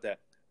you think about that?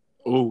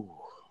 Ooh.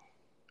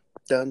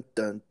 Dun,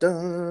 dun,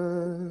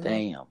 dun.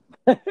 Damn.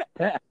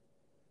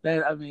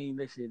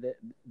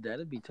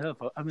 That'd be tough.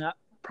 I mean,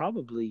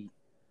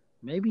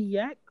 maybe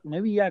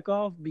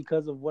Yakov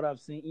because of what I've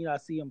seen. You know, I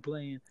see him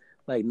playing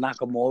like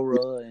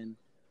Nakamura and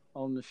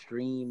on the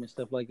stream and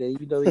stuff like that.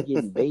 Even though he's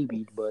getting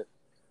babied, but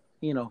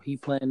you know, he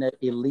playing that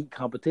elite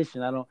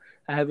competition. I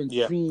haven't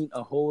seen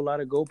a whole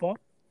lot of Gopal,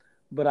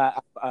 but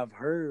I've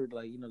heard,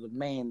 like, you know, the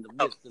man, the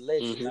myth, the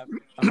legend. Mm-hmm.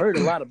 I've heard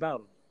a lot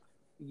about him.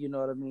 You know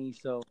what I mean?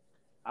 So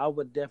I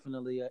would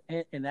definitely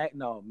matter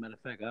of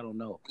fact, I don't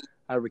know.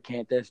 I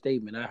recant that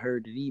statement. I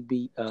heard that he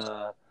beat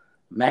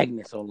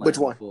Magnus online. Which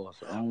one? Before,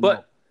 so I don't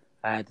know.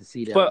 I had to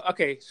see that. But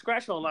okay,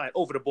 scratch online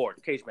over the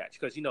board cage match,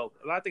 because you know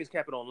a lot of things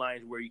happen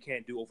online where you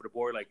can't do over the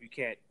board, like you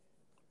can't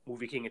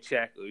move your king and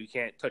check, or you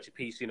can't touch a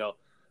piece, you know.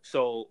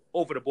 So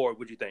over the board,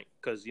 what'd you think?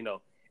 Because you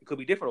know it could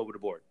be different over the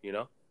board, you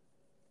know.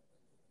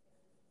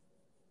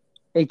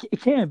 It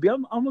can be.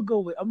 I'm gonna go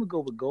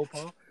with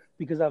Gopal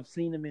because I've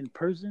seen him in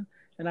person,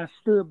 and I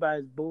stood by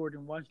his board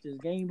and watched his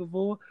game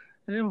before,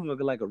 and he was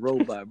looking like a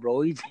robot, bro.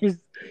 He's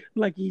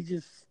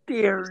just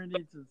staring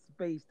into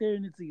space,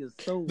 staring into your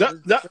soul.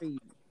 That's crazy.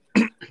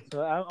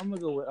 So I'm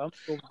gonna go with.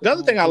 The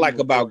other thing I like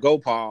about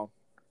Gopal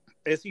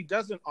is he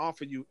doesn't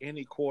offer you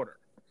any quarter.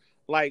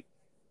 Like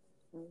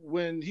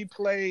when he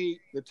played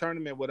the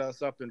tournament with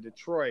us up in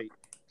Detroit,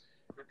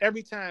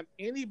 every time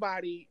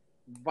anybody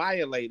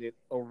violated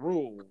a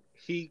rule,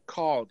 he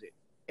called it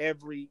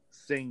every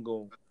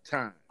single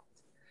time.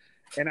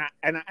 And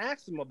I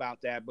asked him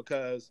about that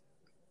because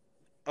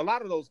a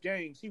lot of those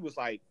games he was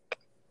like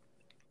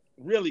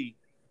really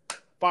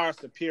far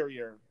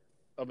superior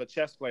of a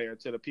chess player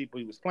to the people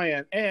he was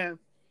playing, and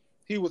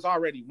he was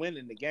already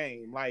winning the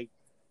game. Like,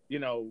 you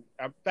know,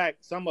 in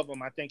fact, some of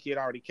them I think he had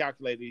already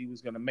calculated he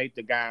was going to make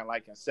the guy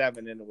like in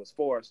 7 and it was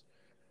forced,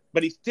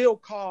 but he still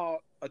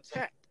called a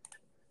check,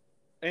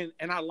 and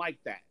I like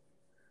that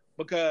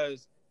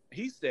because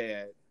he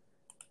said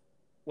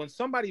when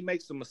somebody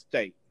makes a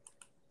mistake,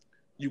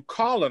 you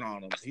call it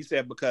on them. He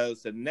said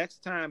because the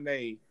next time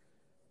they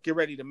get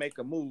ready to make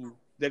a move,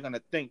 they're going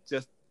to think,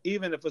 just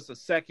even if it's a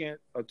second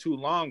or two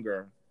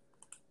longer,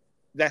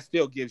 that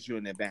still gives you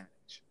an advantage.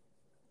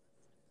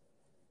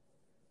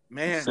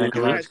 Man,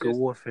 psychological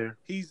warfare.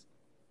 He's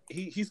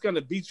going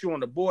to beat you on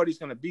the board. He's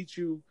going to beat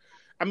you.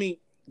 I mean,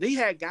 they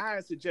had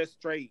guys that just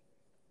straight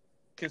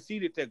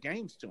conceded their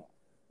games to him.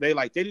 They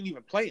didn't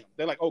even play him.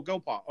 They're like, oh,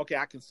 Gopal. Okay,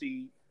 I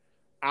concede.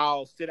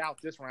 I'll sit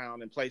out this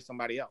round and play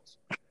somebody else.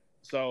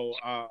 So,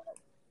 oh,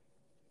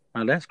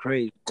 that's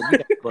crazy. You got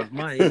to bust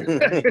my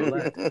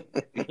head.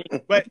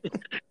 But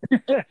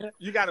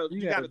you gotta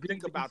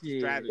think about the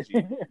strategy,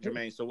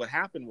 Jermaine. So what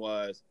happened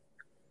was,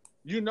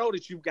 you know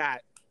that you've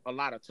got a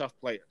lot of tough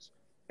players,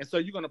 and so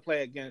you're gonna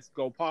play against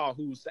Gopal,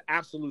 who's the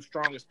absolute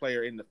strongest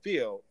player in the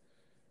field.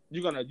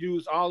 You're gonna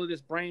use all of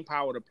this brain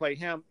power to play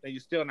him, and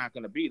you're still not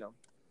gonna beat him.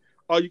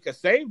 Or you can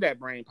save that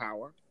brain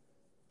power.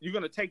 You're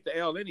gonna take the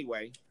L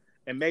anyway,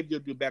 and maybe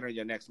you'll do better in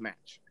your next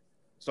match.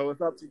 So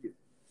it's up to you.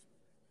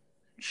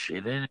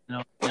 Shit, that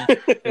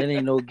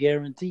ain't no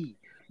guarantee.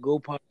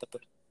 Gopal,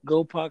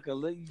 you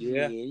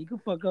can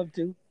fuck up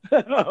too.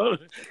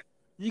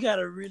 You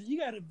gotta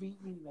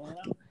beat me, man.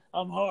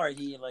 I'm hard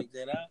here like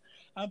that.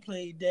 I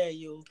played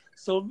Daniel,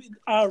 so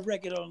our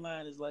record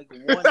online is like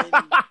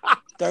 180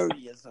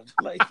 130 or something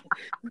like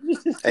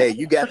that. Hey,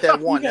 you got that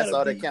one. That's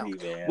all that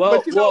counts.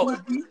 Well,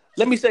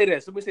 let me say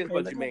this. Let me say this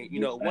about Jermaine.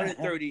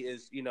 130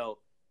 is,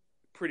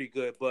 pretty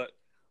good. But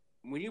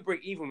when you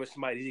break even with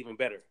somebody, it's even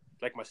better.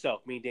 Like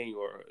myself, me and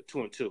Daniel are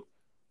 2-2.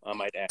 I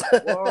might add.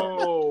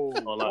 Whoa.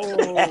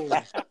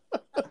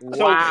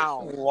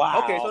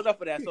 Wow. Okay, so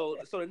enough of that. So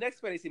the next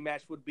fantasy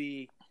match would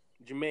be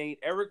Jermaine,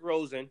 Eric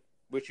Rosen,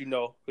 which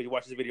because you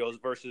watch his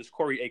videos, versus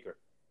Corey Aker.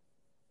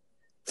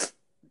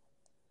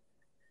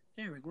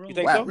 Eric Rosen. You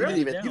think so?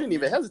 You didn't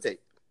even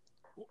hesitate.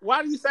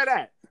 Why do you say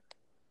that?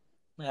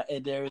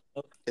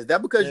 Is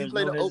that because you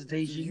play the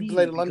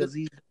London?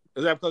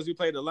 Is that because you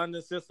play the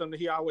London system that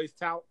he always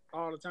tout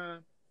all the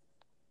time?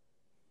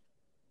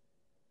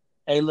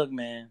 Hey, look,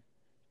 man.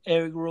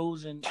 Eric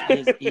Rosen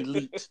is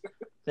elite.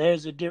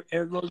 There's a difference.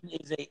 Eric Rosen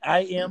is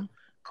I am.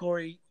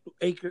 Corey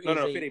Aker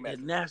is a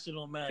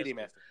national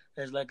master.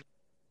 There's like,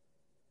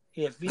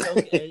 it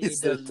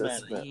doesn't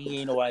matter. He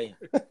ain't no I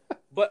am.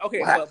 But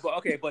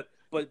okay,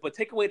 but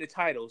take away the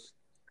titles,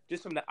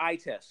 just from the eye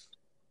test.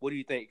 What do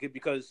you think?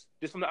 Because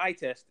just from the eye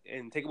test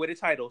and take away the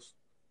titles,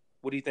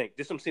 what do you think?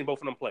 Just from seeing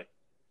both of them play,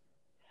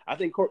 I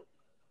think.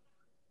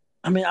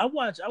 I mean, I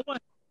watch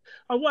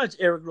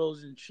Eric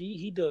Rosen.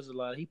 He does a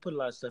lot. He put a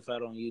lot of stuff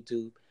out on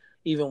YouTube,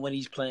 even when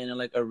he's playing in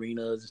like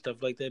arenas and stuff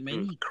like that.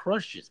 Man, he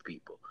crushes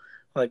people.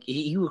 Like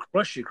he would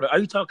crush you. Are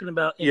you talking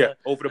about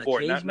over the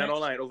board, not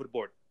online, over the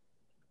board,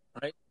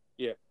 right?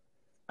 Yeah,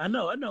 I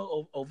know.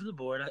 Over the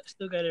board, I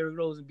still got Eric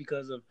Rosen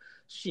because of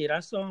shit. I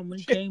saw him when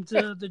he came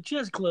to the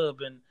chess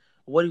club and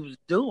what he was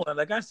doing.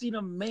 Like I seen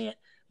him, man.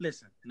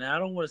 Listen, now I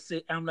don't want to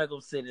say. I'm not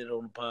gonna say that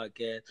on the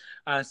podcast.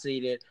 I say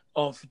that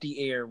off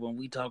the air when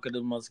we talking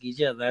amongst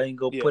each other. I ain't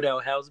gonna put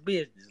out house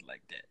business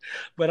like that.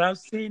 But I've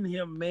seen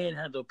him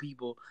manhandle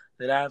people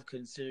that I've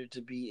considered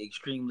to be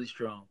extremely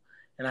strong,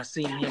 and I've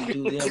seen him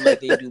do them like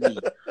they do me.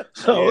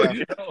 So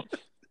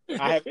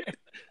I've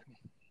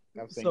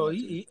so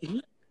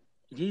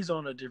he's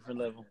on a different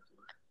level.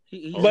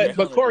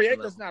 But Corey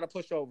Aker's not a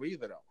pushover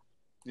either, though.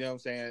 You know what I'm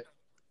saying?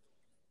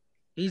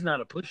 He's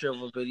not a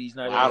pushover, but he's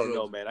not. I don't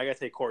know, man. I gotta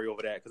take Corey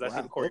over that because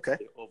I see Corey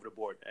over the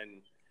board,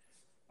 and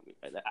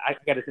I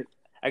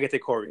gotta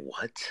take Corey.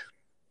 What?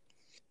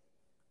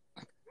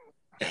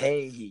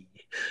 Hey,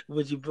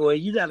 would you, boy?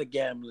 You not a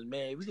gambling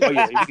man. You can do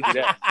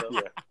that. So.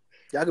 Yeah,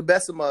 y'all could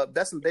bet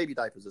some baby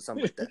diapers or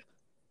something like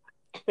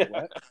that.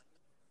 What?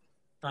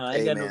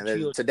 Hey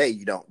man, today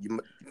you don't.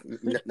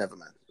 Never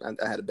mind.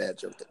 I had a bad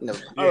joke. Never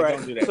mind. All right.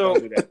 Don't do that.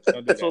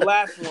 Don't do that. So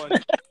last one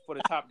for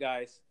the top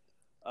guys.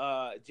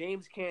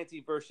 James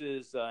Canty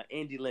versus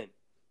Andy Lynn.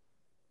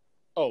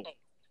 Oh,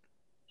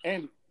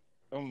 and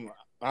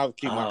I'll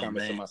keep my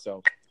comments to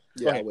myself.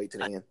 Yeah, I'll wait till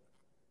the end.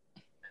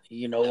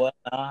 You know what?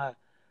 I'm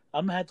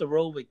gonna have to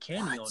roll with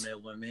Kenny on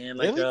that one, man.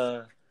 Like,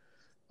 really?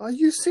 Are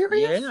you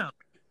serious? Yeah.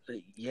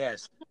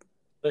 Yes.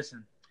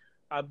 Listen,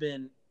 I've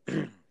been.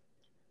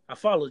 I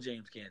follow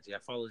James Canty. I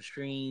follow the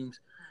streams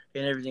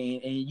and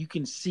everything, and you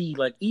can see,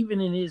 like, even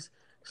in his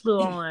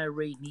little online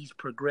rating, he's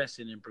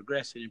progressing.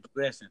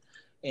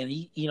 And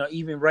he,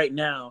 even right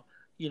now,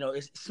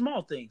 it's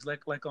small things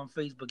like on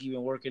Facebook,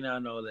 even working out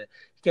and all that.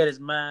 He got his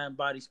mind,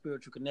 body,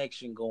 spiritual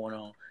connection going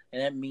on,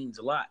 and that means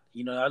a lot.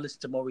 I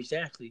listen to Maurice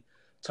Ashley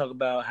talk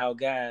about how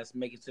guys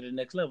make it to the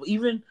next level.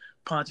 Even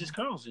Pontius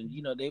Carlson,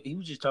 he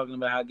was just talking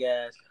about how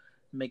guys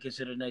make it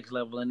to the next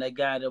level. And that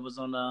guy that was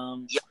on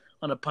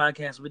a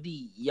podcast with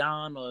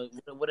Jan or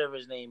whatever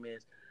his name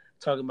is,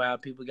 talking about how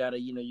people gotta,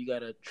 you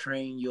gotta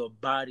train your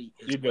body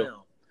as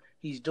well.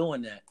 He's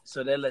doing that,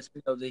 so that lets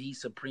me know that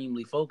he's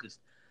supremely focused,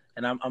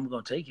 and I'm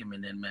gonna take him in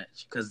that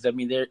match because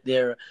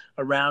they're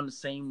around the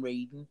same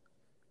rating,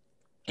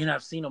 and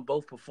I've seen them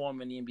both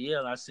perform in the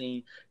NBL. I've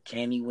seen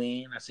Candy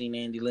win, I've seen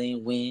Andy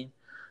Lane win.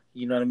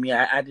 You know what I mean?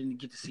 I didn't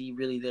get to see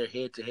really their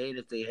head to head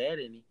if they had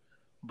any,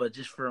 but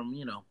just from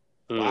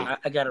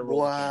I got to roll.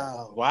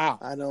 Wow!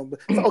 I know.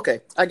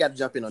 Okay, I got to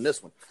jump in on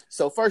this one.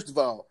 So first of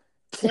all,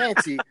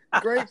 Canty,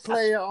 great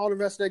player, all the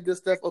rest of that good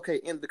stuff. Okay,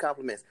 end the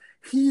compliments.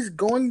 He's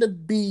going to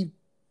be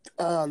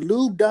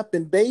lubed up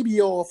in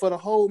baby oil for the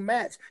whole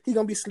match. He's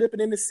going to be slipping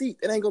in the seat.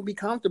 It ain't going to be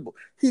comfortable.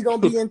 He's going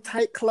to be in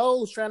tight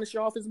clothes trying to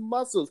show off his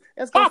muscles.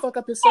 That's going to fuck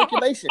up his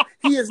circulation.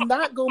 He is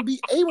not going to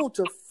be able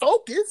to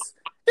focus.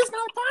 It's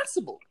not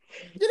possible.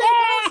 It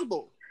ain't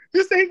possible.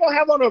 You say he's going to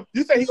have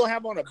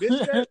on a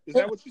bitch shirt? Is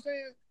that what you're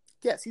saying?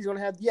 Yes, he's going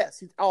to have,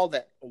 he's all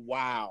that.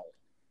 Wow.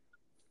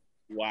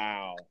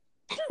 I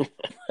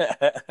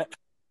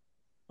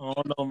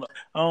don't know,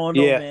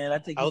 man. I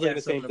think he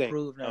got something to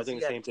prove now. I was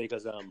thinking the same thing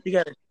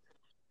because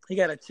he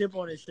got a chip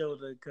on his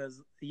shoulder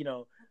because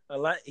a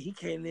lot he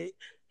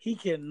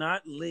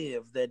cannot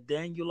live that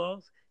Daniel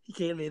lost. He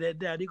can't lay that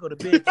down. He go to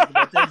bed thinking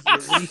about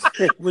that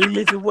shit. When he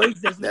lifting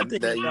weights, that's what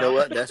you know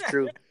what? That's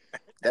true.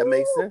 That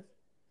makes sense,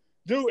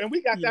 dude. And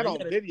we got that on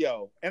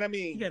video. And I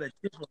mean, he got a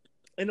chip on.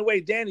 In the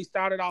way Danny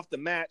started off the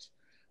match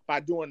by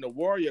doing the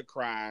warrior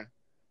cry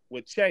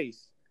with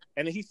Chase.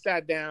 And then he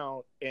sat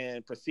down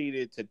and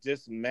proceeded to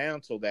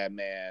dismantle that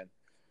man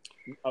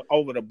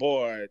over the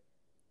board.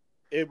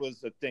 It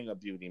was a thing of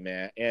beauty,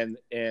 man. And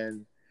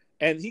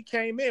And he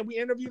came in. We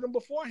interviewed him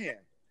beforehand.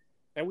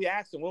 And we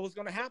asked him what was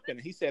going to happen.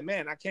 And he said,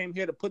 man, I came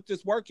here to put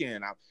this work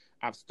in.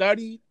 I've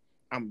studied.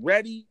 I'm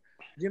ready.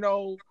 You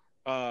know,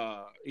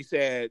 he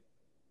said,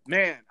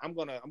 man, I'm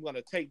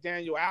gonna take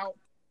Daniel out,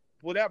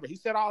 whatever. He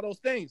said all those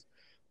things.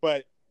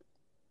 But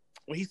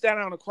when he sat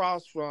down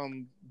across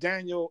from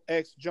Daniel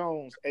X.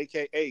 Jones,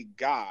 a.k.a.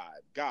 God,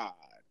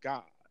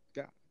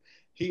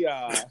 he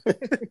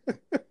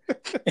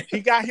he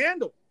got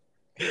handled.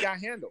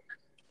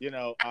 You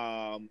know,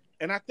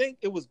 and I think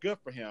it was good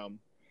for him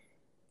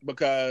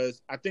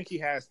because I think he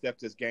has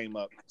stepped his game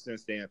up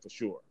since then for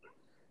sure.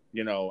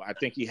 You know, I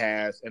think he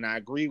has, and I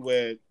agree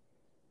with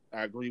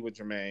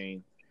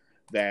Jermaine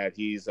that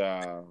he's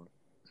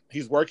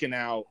working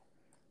out.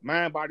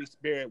 Mind, body,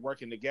 spirit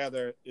working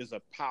together is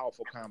a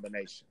powerful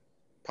combination.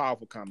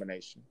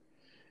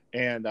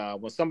 And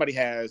when somebody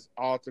has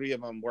all three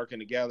of them working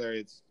together,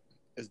 it's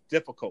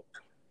difficult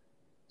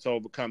to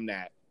overcome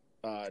that.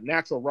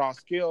 Natural raw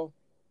skill,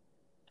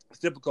 it's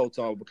difficult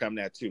to overcome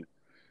that too.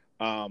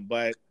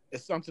 But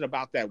it's something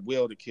about that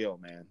will to kill,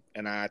 man.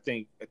 And I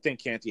think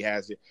Canty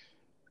has it.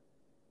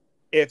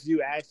 If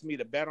you ask me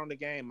to bet on the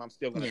game, I'm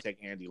still going to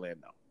take Andy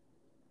Lynn,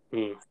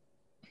 though.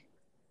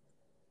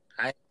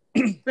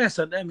 That's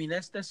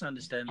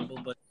understandable,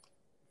 but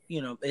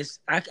you know,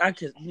 I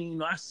could, you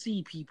know, I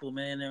see people,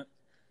 man.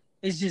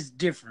 It's just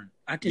different.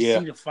 I can see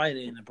the fighter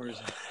in the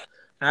person.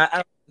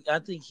 I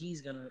think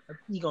he's gonna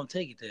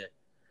take it there.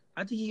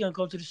 I think he's gonna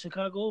go to the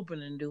Chicago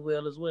Open and do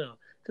well as well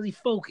because he's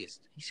focused.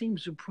 He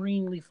seems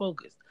supremely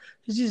focused.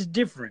 It's just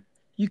different.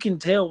 You can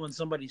tell when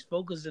somebody's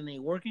focused and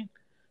they're working.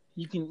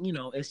 You can, you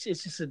know, it's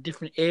just a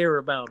different air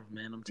about him,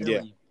 man. I'm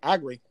telling you. I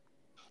agree.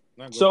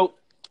 So,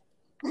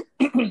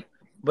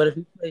 but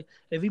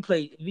if he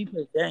play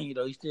Daniel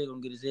though, he's still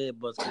gonna get his head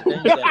busted.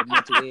 Daniel got a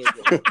mental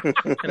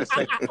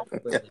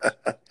head.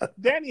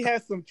 Danny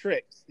has some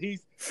tricks.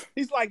 He's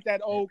like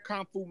that old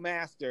kung fu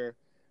master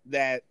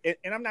that,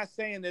 and I'm not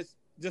saying this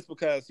just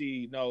because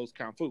he knows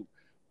kung fu.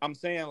 I'm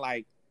saying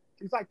like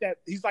he's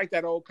like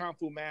that old kung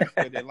fu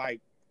master that like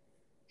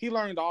he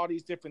learned all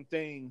these different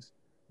things.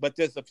 But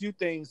there's a few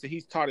things that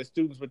he's taught his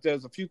students, but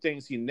there's a few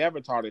things he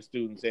never taught his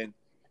students, and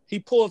he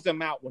pulls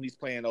them out when he's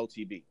playing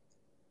OTB.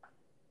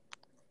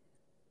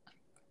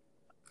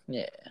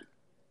 Yeah,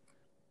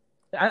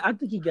 I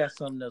think he got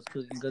something else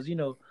cooking because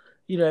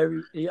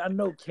I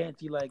know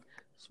Canty like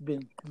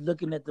been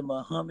looking at the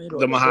Muhammad or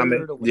the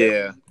Muhammad or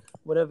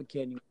whatever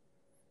Canty.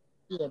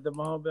 Yeah, the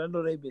Muhammad. I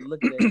know they've been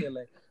looking at it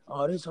like,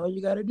 oh, this is all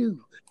you got to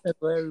do. That's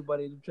why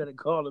everybody's trying to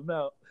call him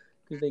out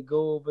because they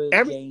go over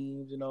his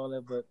games and all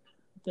that, but.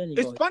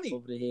 It's funny.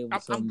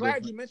 I'm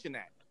glad you mentioned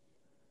that.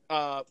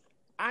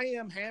 I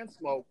Am Hand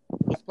Smoke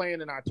was playing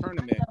in our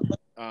tournament,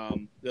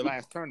 the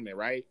last tournament,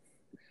 right?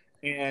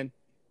 And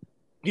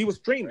he was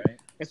streaming. Right.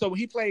 And so when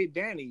he played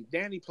Danny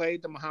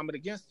played the Muhammad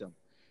against him.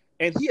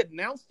 And he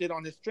announced it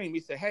on his stream.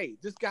 He said, hey,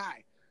 this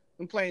guy,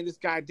 I'm playing this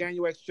guy,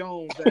 Daniel X.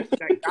 Jones,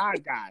 that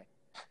God guy.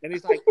 And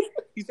he's like,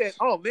 he said,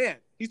 oh, man,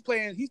 he's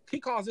playing, he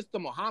calls this the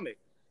Muhammad.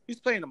 He's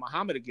playing the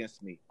Muhammad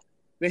against me.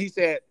 Then he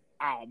said,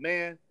 oh,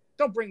 man.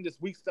 Don't bring this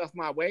weak stuff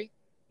my way,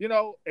 you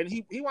know. And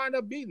he wound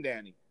up beating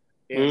Danny,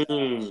 and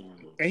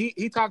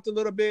he talked a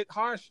little bit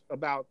harsh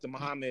about the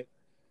Muhammad,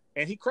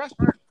 and he crushed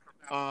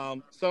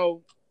him.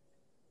 So,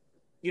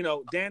 you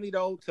know, Danny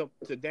though,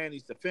 to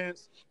Danny's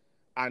defense,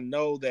 I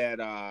know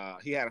that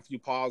he had a few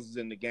pauses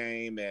in the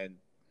game, and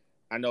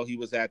I know he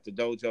was at the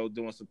dojo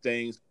doing some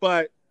things.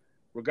 But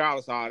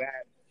regardless of all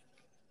that,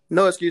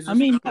 no excuses. I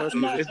mean,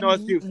 it's no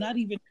excuse. Not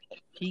even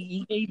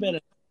he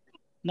better.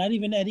 Not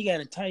even that, he got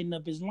to tighten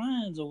up his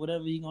lines or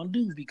whatever he's gonna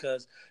do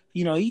because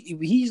you know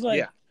he's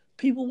like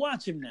people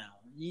watch him now.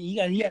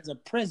 He has a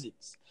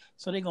presence,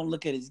 so they're gonna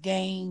look at his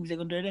games. They're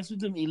gonna do that's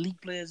what them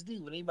elite players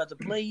do. When they about to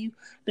play you,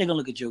 they're gonna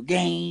look at your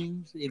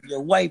games. If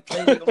your wife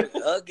plays, they're gonna look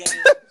at her games.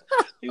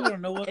 You wanna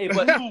know what? Hey,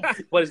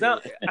 but it's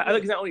not. I think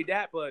it's not only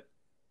that, but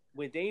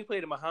when Dane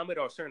played the Muhammad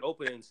or certain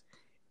openings,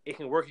 it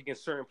can work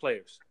against certain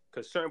players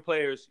because certain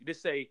players.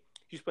 Just say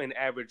he's playing the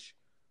average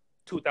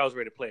 2,000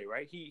 rated play,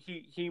 right?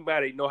 He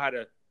might know how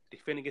to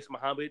defend against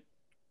Muhammad,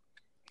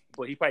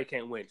 but he probably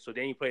can't win. So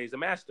then he plays the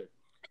master.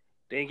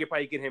 Then he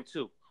probably get him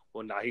too.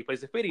 Well, now he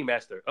plays the fitting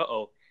master.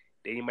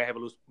 Then he might have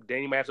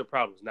some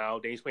problems. Now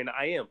then he's playing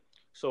the IM.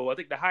 So I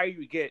think the higher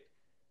you get,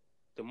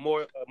 the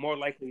more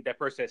likely that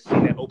person has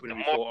seen that opening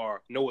before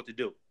or know what to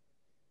do.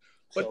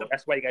 So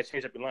that's why you got to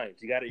change up your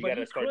lines. You got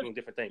to start doing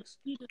different things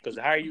because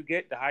the higher you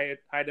get, the higher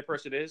the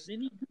person is.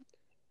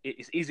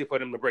 It's easy for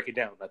them to break it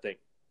down, I think.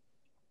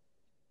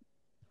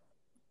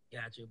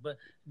 Gotcha, but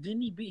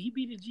didn't he beat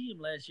the GM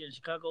last year in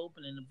Chicago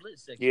Open in the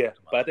Blitz section? Yeah,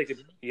 but I think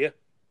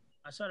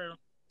I saw that.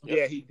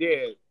 Yeah, he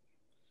did.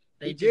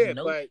 He did,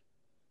 but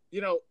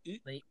you know,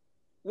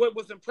 what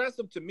was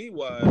impressive to me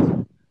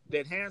was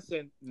that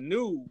Hansen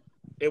knew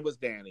it was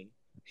Danny.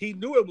 He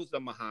knew it was the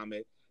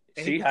Muhammad.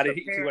 See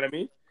what I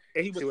mean?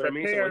 And he was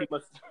prepared.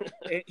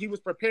 And he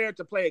was prepared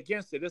to play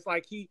against it. It's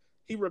like he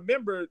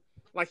remembered.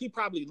 Like he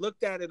probably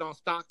looked at it on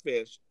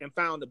Stockfish and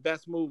found the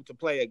best move to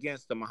play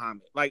against the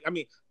Muhammad. Like, I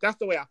mean, that's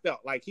the way I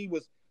felt. Like he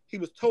was he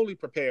was totally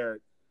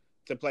prepared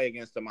to play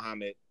against the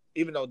Muhammad,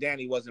 even though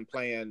Danny wasn't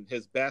playing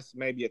his best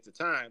maybe at the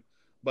time.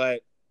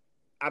 But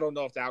I don't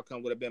know if the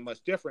outcome would have been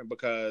much different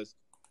because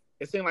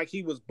it seemed like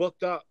he was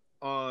booked up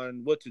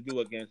on what to do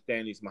against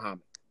Danny's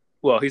Muhammad.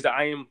 Well, he's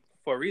the IM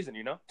for a reason,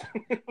 you know?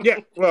 Yeah,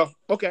 well,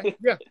 okay,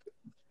 yeah.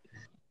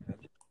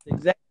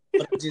 Exactly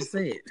what I just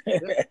said.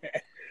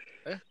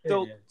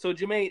 So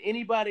Jermaine,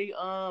 anybody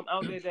out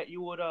there that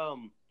you would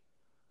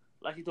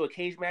like to do a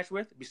cage match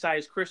with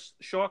besides Chris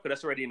Shaw? Because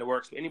that's already in the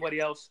works. But anybody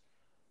else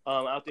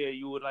out there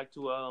you would like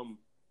to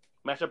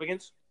match up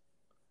against?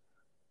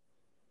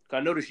 I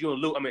noticed you and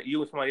Lou. I mean,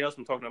 you and somebody else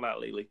been talking a lot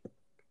lately.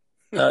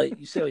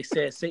 You say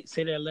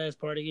that last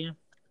part again.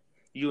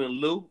 You and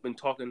Lou been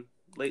talking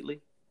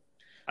lately.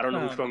 I don't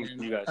know who's from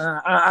you guys.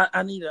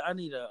 I need a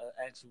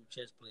actual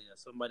chess player,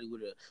 somebody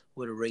with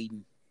a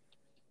rating.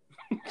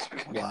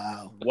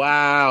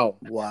 Wow.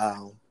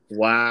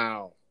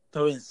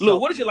 So Lou,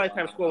 what is your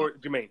lifetime score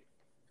with Jermaine?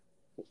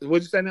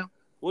 What'd you say now?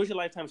 What is your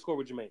lifetime score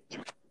with Jermaine?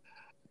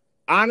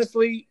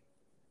 Honestly,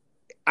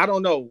 I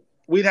don't know.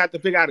 We'd have to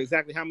figure out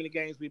exactly how many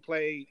games we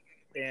played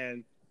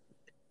and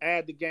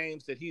add the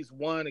games that he's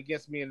won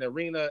against me in the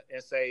arena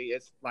and say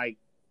it's like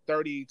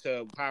 30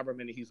 to however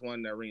many he's won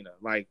in the arena.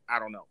 Like, I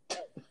don't know.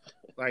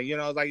 Like, you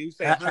know, like you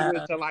say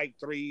 100 to like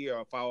 3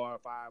 or 4 or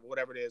 5,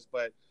 whatever it is.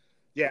 But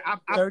yeah, I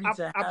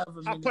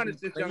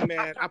punished this young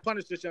man. I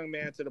punished this young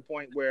man to the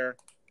point where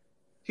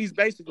he's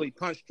basically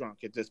punch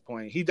drunk at this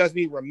point. He doesn't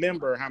even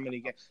remember how many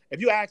games. If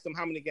you ask him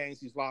how many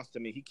games he's lost to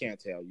me, he can't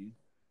tell you.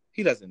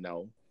 He doesn't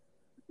know.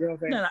 You know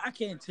what I'm saying? No, I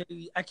can't tell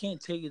you. I can't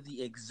tell you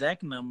the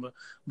exact number.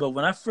 But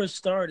when I first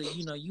started,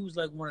 you know, you was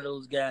like one of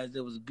those guys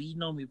that was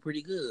beating on me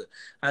pretty good.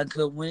 I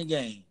could win a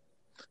game,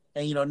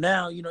 and you know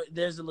now, you know,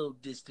 there's a little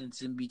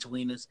distance in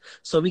between us,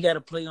 so we got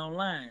to play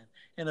online.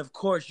 And of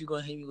course, you're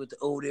gonna hit me with the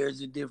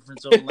there's a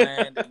difference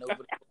online and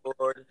over the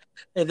board,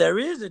 and there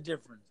is a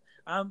difference.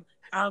 I'm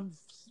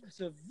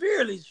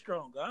severely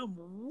stronger. I'm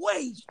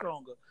way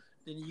stronger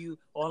than you.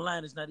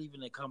 Online is not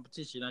even a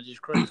competition. I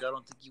just crazy. I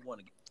don't think you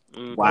want to get.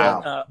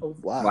 Wow.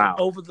 But,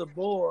 over the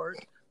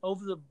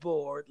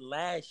board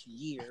last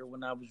year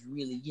when I was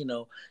really, you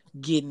know,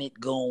 getting it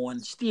going,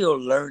 still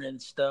learning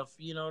stuff,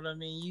 you know what I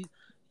mean?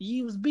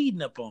 You was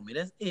beating up on me.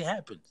 It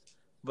happens.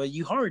 But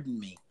you hardened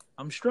me.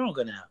 I'm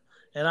stronger now.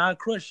 And I'll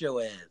crush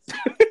your ass.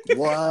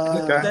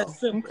 Wow. That's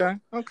simple.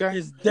 Okay.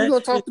 You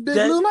gonna talk to Big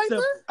Lou like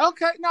that?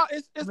 Okay. No,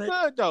 it's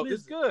good though.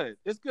 Listen.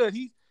 It's good.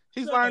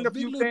 He's learned a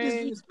few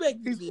things.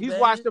 He's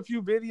watched a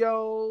few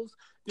videos.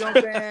 You know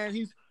what I'm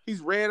saying? He's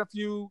read a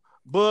few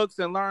books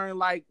and learned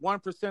like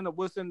 1% of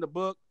what's in the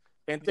book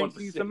and thinks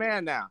 1%. He's the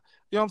man now.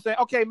 You know what I'm saying?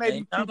 Okay,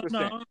 maybe 2%.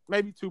 No.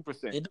 Maybe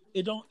 2%.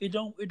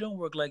 It don't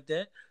work like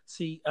that.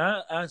 See,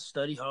 I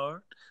study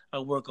hard. I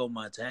work on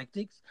my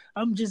tactics.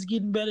 I'm just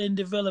getting better and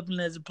developing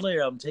as a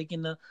player. I'm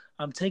taking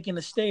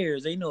the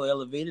stairs. Ain't no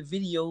elevator.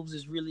 Videos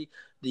is really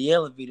the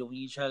elevator when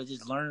you try to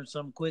just learn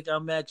something quick.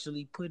 I'm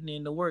actually putting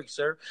in the work,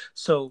 sir.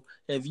 So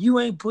if you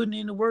ain't putting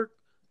in the work,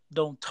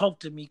 don't talk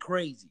to me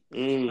crazy.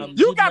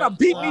 You gotta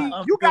beat me.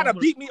 You gotta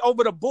beat me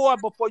over the board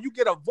before you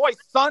get a voice,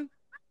 son.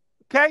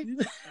 Okay?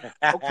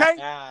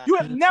 You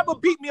have never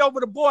beat me over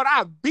the board.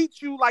 I beat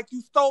you like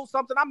you stole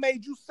something. I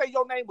made you say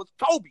your name was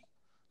Kobe.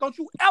 Don't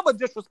you ever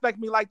disrespect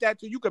me like that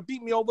till you can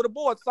beat me over the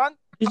board, son.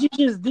 Did you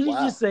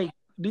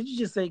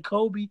just say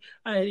Kobe?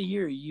 I didn't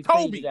hear you. You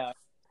faded out.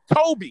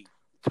 Toby.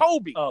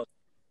 Oh,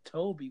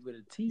 Toby with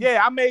a T.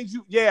 Yeah, I made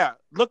you. Yeah,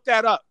 look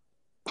that up.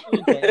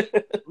 Okay.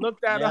 Look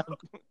that up.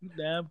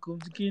 Damn,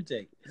 Kunta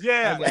Kinte.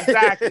 Yeah,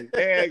 exactly.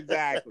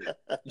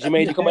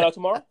 Jermaine, you coming out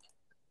tomorrow?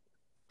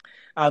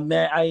 I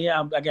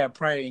got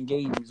prior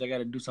engagements. I got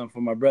to do something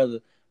for my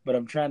brother, but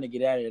I'm trying to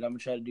get at it. I'm gonna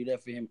try to do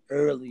that for him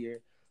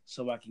earlier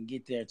so I can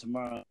get there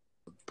tomorrow.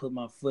 Put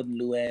my foot in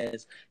Lou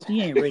ass.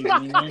 He ain't ready for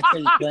me, man.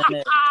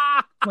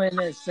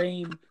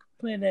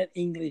 Playing that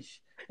English,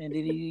 and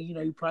then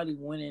he probably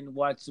went and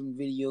watched some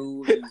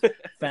videos and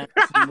found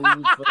some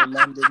moves for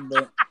London,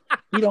 but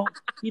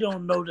he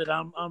don't know that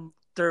I'm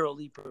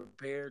thoroughly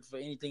prepared for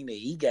anything that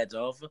he got to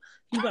offer.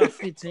 He about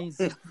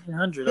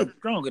 1,600. I'm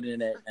stronger than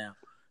that now.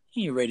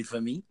 He ain't ready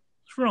for me.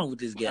 What's wrong with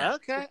this guy?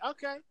 Okay.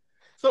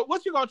 So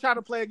what you gonna try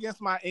to play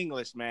against my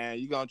English, man?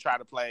 You're gonna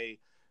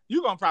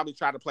probably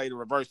try to play the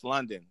reverse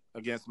London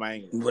against my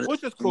English,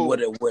 which is cool.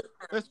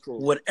 That's cool.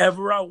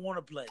 Whatever I want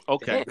to play.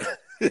 Okay.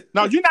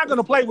 No, you're not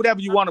gonna play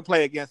whatever you want to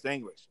play against the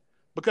English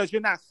because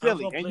you're not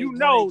silly, and you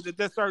know that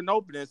there's certain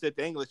openings that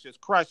the English just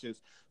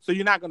crushes. So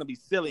you're not gonna be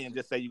silly and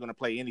just say you're gonna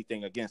play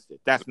anything against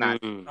it. That's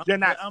not. You're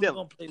not silly. I'm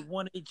gonna play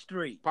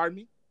 1H3. Pardon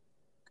me.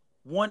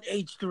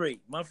 1H3.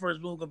 My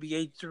first move gonna be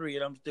H3,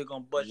 and I'm still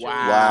gonna bust you.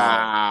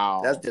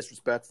 Wow, that's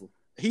disrespectful.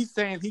 He's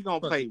saying he's gonna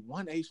play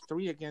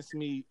 1H3 against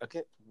me.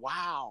 Okay,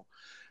 wow.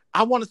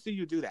 I want to see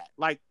you do that.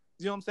 Like,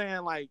 you know what I'm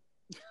saying? Like,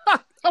 I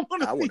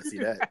want to see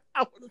that.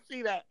 I want to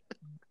see that.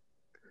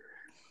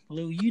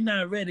 Lou, you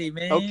not ready,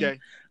 man. Okay.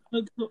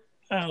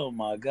 Oh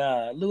my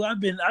God, Lou, I've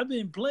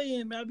been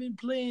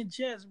playing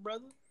chess,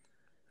 brother.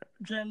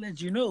 I'm trying to let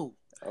you know.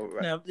 All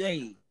right. Now,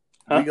 hey.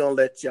 We're gonna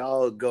let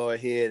y'all go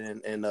ahead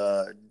and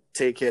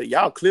take care of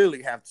y'all.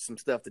 Clearly have some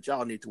stuff that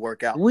y'all need to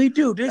work out. We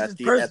do. This is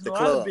personal.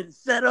 I've been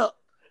set up.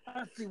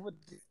 I see what.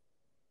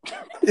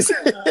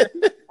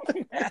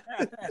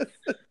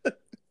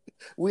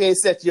 We ain't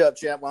set you up,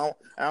 champ. I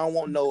don't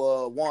want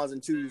no ones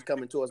and twos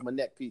coming towards my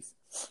neck piece.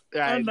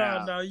 Right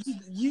no.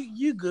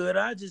 You good.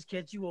 I just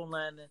catch you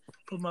online and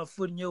put my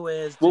foot in your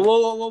ass.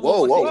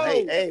 Whoa.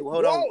 Hey,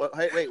 hold on.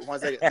 Hey, wait 1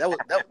 second.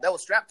 That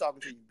was Strap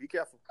talking to you. Be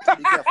careful.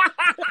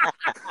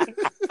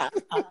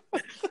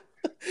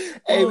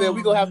 Hey, man,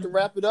 we're going to have to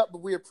wrap it up,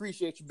 but we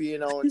appreciate you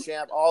being on,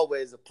 Champ.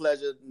 Always a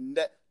pleasure.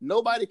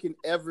 Nobody can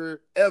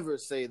ever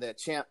say that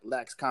Champ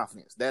lacks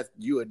confidence. That's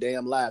you a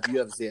damn lie if you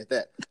ever said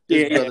that.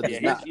 He's a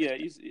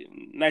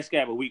nice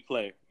guy, but weak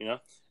player, you know?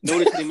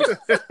 Notice he mentioned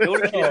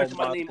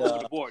my name over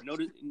the board.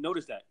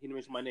 Notice that. He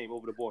mentioned my name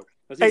over the board.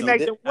 Hey,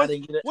 Nathan,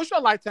 what's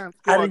your lifetime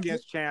score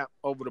against Champ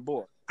over the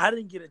board? I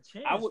didn't get a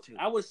chance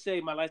I would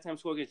say my lifetime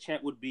score against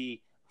Champ would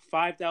be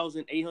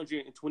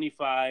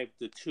 5,825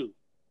 to 2.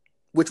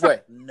 Which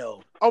way?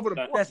 No. Over the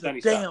board. That's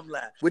a damn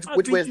lie. Which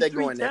way is that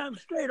going there? 3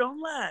 times straight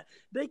online.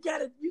 They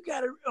got it. You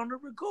got it on the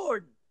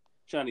recording.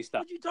 Johnny,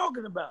 stop. What you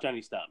talking about?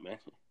 Johnny, stop, man.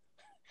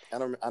 I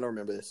don't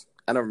remember this.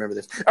 All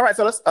right,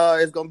 fellas.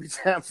 It's gonna be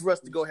time for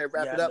us to go ahead and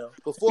wrap it up.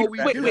 Before we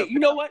wait. You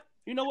know what?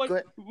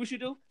 We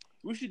should do.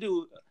 We should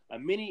do a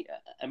mini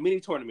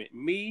tournament.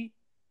 Me,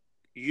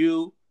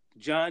 you,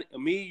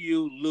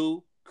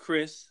 Lou,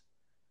 Chris,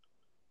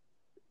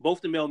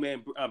 both the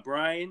mailman,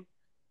 Brian.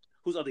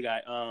 Who's the other guy?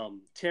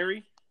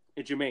 Terry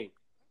and Jermaine.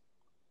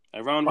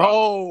 Around.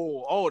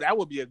 Oh, that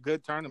would be a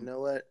good tournament. You know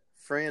what?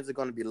 Friends are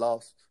going to be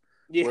lost.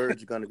 Yeah.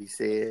 Words are going to be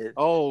said.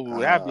 Oh,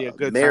 that'd be a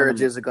good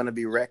marriages tournament. Are going to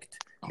be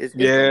wrecked. It's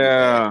going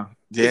to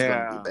be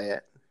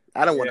bad.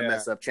 I don't want to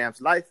mess up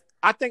Champ's life.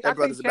 I think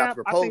brother's about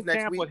to propose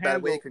next Champ week. By the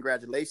way,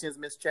 congratulations,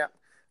 Miss Champ.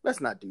 Let's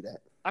not do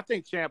that. I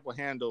think Champ will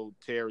handle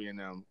Terry and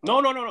them. No.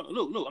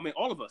 Look, I mean,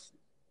 all of us.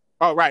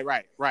 Oh, right.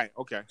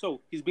 Okay.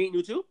 So he's beating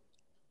you too?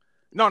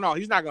 No,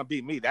 he's not going to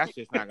beat me. That's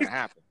just not going to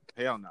happen.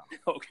 Hell no.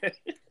 Okay.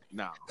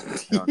 No.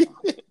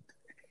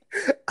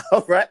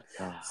 All right.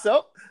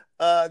 So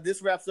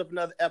this wraps up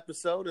another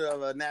episode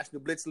of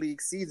National Blitz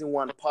League Season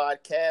 1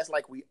 podcast.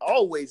 Like we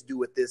always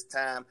do at this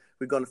time,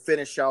 we're going to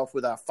finish off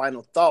with our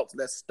final thoughts.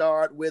 Let's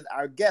start with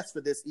our guest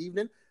for this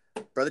evening,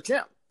 Brother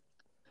Champ.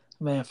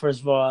 Man, first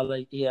of all, I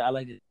like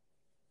it.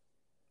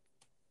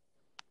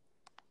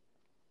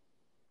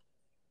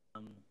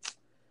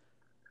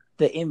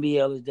 The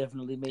NBL has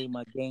definitely made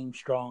my game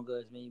stronger.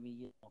 It's made me,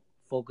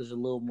 focus a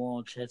little more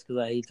on chess because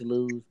I hate to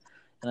lose,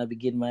 and I be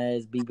getting my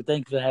ass beat. But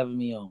thanks for having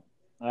me on.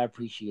 I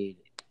appreciate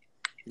it.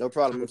 No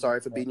problem. I'm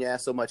sorry for beating your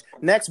ass so much.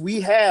 Next, we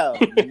have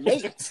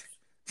Nate.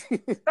 Who's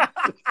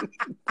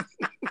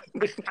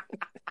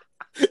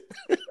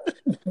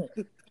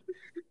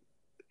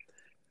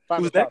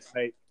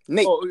that?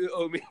 Nate.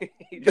 Oh, me.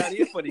 Johnny,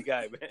 you're a funny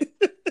guy, man.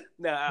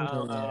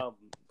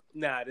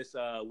 This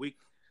weak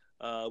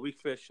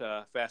fish,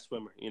 fast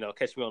swimmer.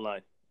 Catch me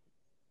online.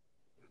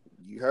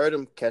 You heard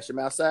him. Catch him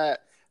outside.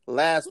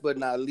 Last but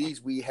not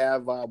least, we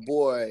have our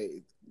boy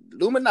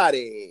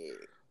Illuminati.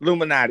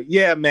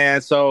 Yeah,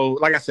 man. So,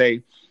 like I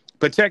say,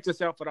 protect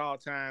yourself at all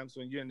times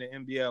when you're in the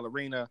NBL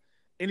arena.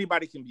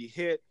 Anybody can be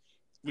hit.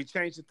 We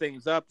changing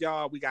things up,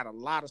 y'all. We got a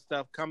lot of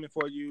stuff coming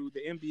for you.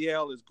 The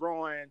NBL is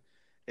growing.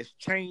 It's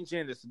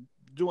changing. It's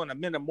doing a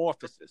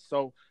metamorphosis.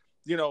 So,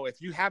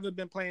 if you haven't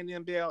been playing the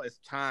NBL, it's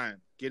time.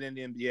 Get in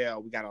the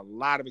NBL. We got a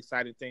lot of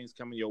exciting things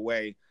coming your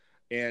way.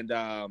 And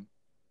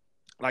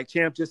like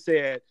Champ just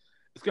said,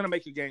 it's going to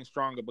make your game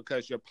stronger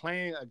because you're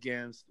playing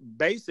against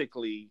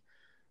basically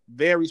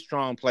very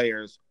strong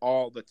players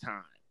all the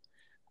time.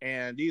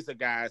 And these are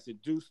guys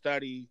that do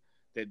study,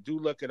 that do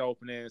look at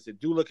openings, that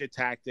do look at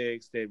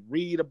tactics, that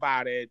read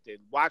about it, that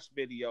watch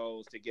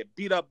videos, that get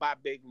beat up by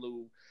Big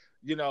Lou.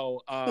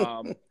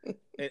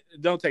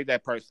 Don't take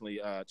that personally,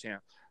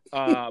 Champ.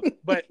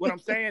 But what I'm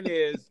saying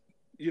is,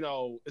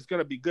 it's going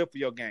to be good for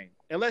your game.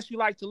 Unless you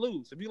like to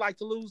lose. If you like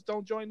to lose,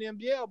 don't join the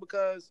NBL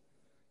because,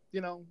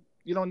 you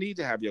don't need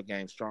to have your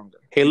game stronger.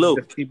 Hey, Lou.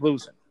 Just keep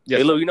losing. Yes,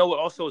 hey, Lou, you know what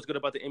also is good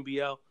about the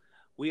NBL?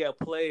 We have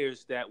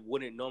players that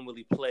wouldn't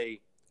normally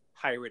play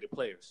higher-rated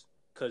players.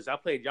 Because I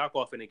played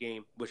Yakov in a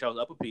game, which I was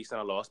up a piece and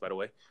I lost, by the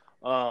way.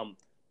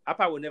 I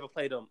probably would never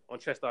play them on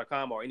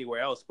chess.com or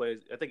anywhere else, but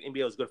I think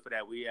NBL is good for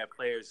that. We have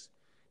players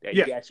that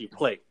you can actually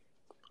play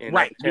and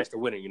have a chance to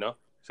win it,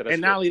 So that's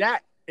not only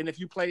that, and if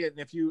you play it, and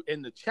if you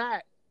in the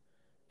chat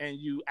and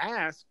you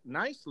ask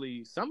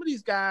nicely, some of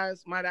these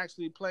guys might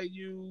actually play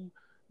you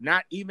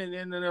not even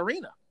in an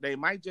arena. They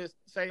might just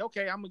say,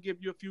 okay, I'm going to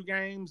give you a few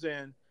games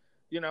and,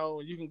 you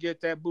can get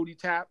that booty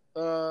tap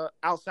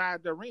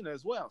outside the arena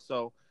as well.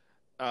 So,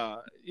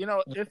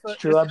 it's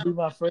true. I'll be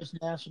my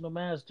first national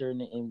master in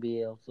the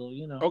NBL. So,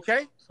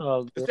 Okay.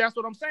 So that's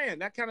what I'm saying.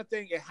 That kind of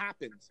thing, it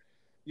happens.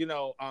 You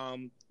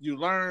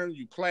learn,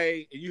 you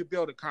play, and you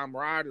build a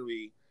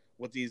camaraderie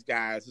with these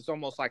guys. It's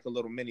almost like a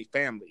little mini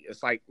family.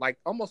 It's like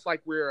almost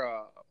like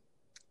we're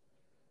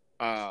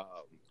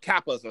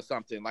Kappas or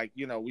something. Like,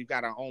 we've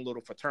got our own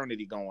little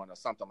fraternity going or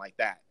something like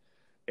that.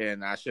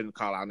 and I shouldn't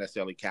call out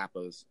necessarily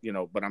Kappas,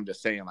 but I'm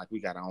just saying, like, we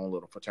got our own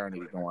little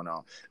fraternity going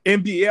on.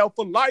 NBL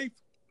for life.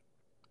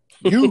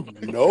 You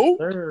know.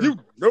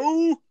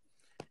 All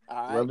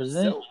right,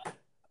 represent.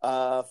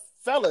 So,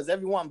 fellas,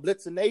 everyone,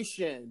 Blitzer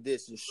Nation,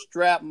 this is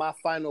Strap. My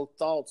final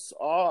thoughts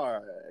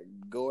are,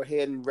 go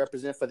ahead and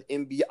represent for the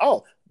NBL.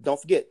 Oh, don't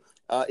forget,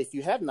 if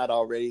you have not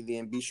already,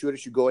 then be sure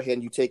that you go ahead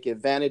and you take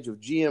advantage of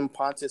GM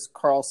Pontus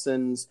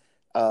Carlson's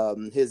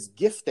his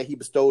gift that he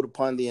bestowed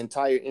upon the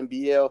entire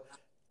NBL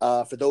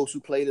for those who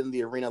played in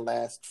the arena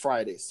last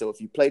Friday. So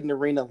if you played in the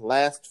arena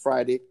last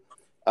Friday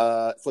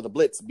for the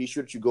Blitz, be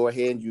sure that you go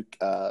ahead and you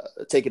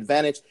take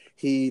advantage.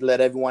 He let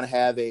everyone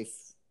have a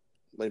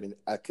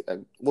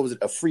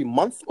free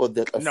month or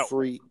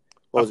free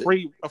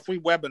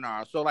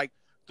webinar. So like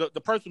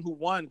the person who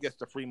won gets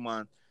the free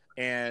month,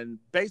 and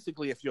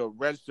basically if you're a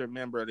registered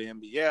member of the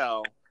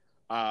NBL,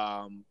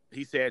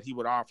 he said he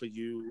would offer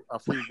you a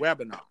free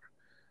webinar.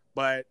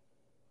 But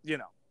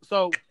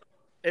so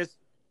it's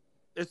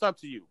up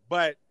to you.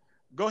 But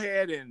go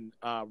ahead and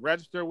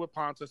register with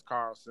Pontus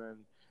Carlson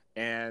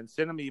and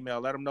send him an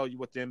email. Let him know you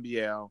with the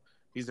NBL.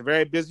 He's a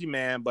very busy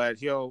man, but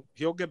he'll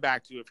get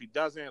back to you. If he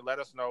doesn't, let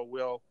us know.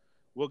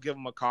 We'll give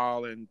him a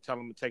call and tell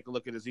him to take a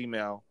look at his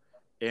email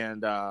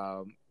and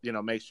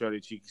make sure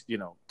that he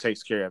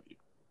takes care of you.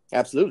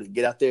 Absolutely.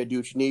 Get out there, do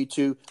what you need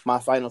to. My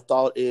final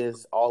thought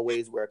is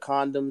always wear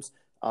condoms.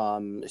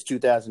 It's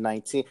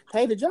 2019.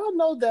 Hey, did y'all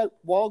know that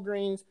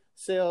Walgreens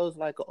sells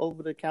like an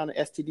over-the-counter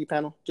STD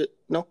panel?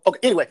 No?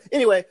 Okay,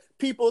 anyway,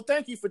 people,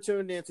 thank you for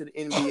tuning in to the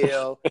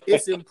NBL.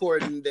 It's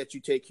important that you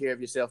take care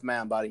of yourself,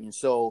 mind, body, and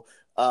soul.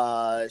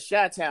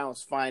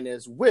 Chi-Town's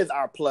finest with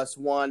our +1,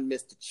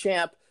 Mr.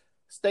 Champ.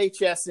 Stay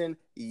chessing.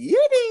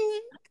 You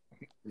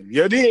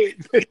did.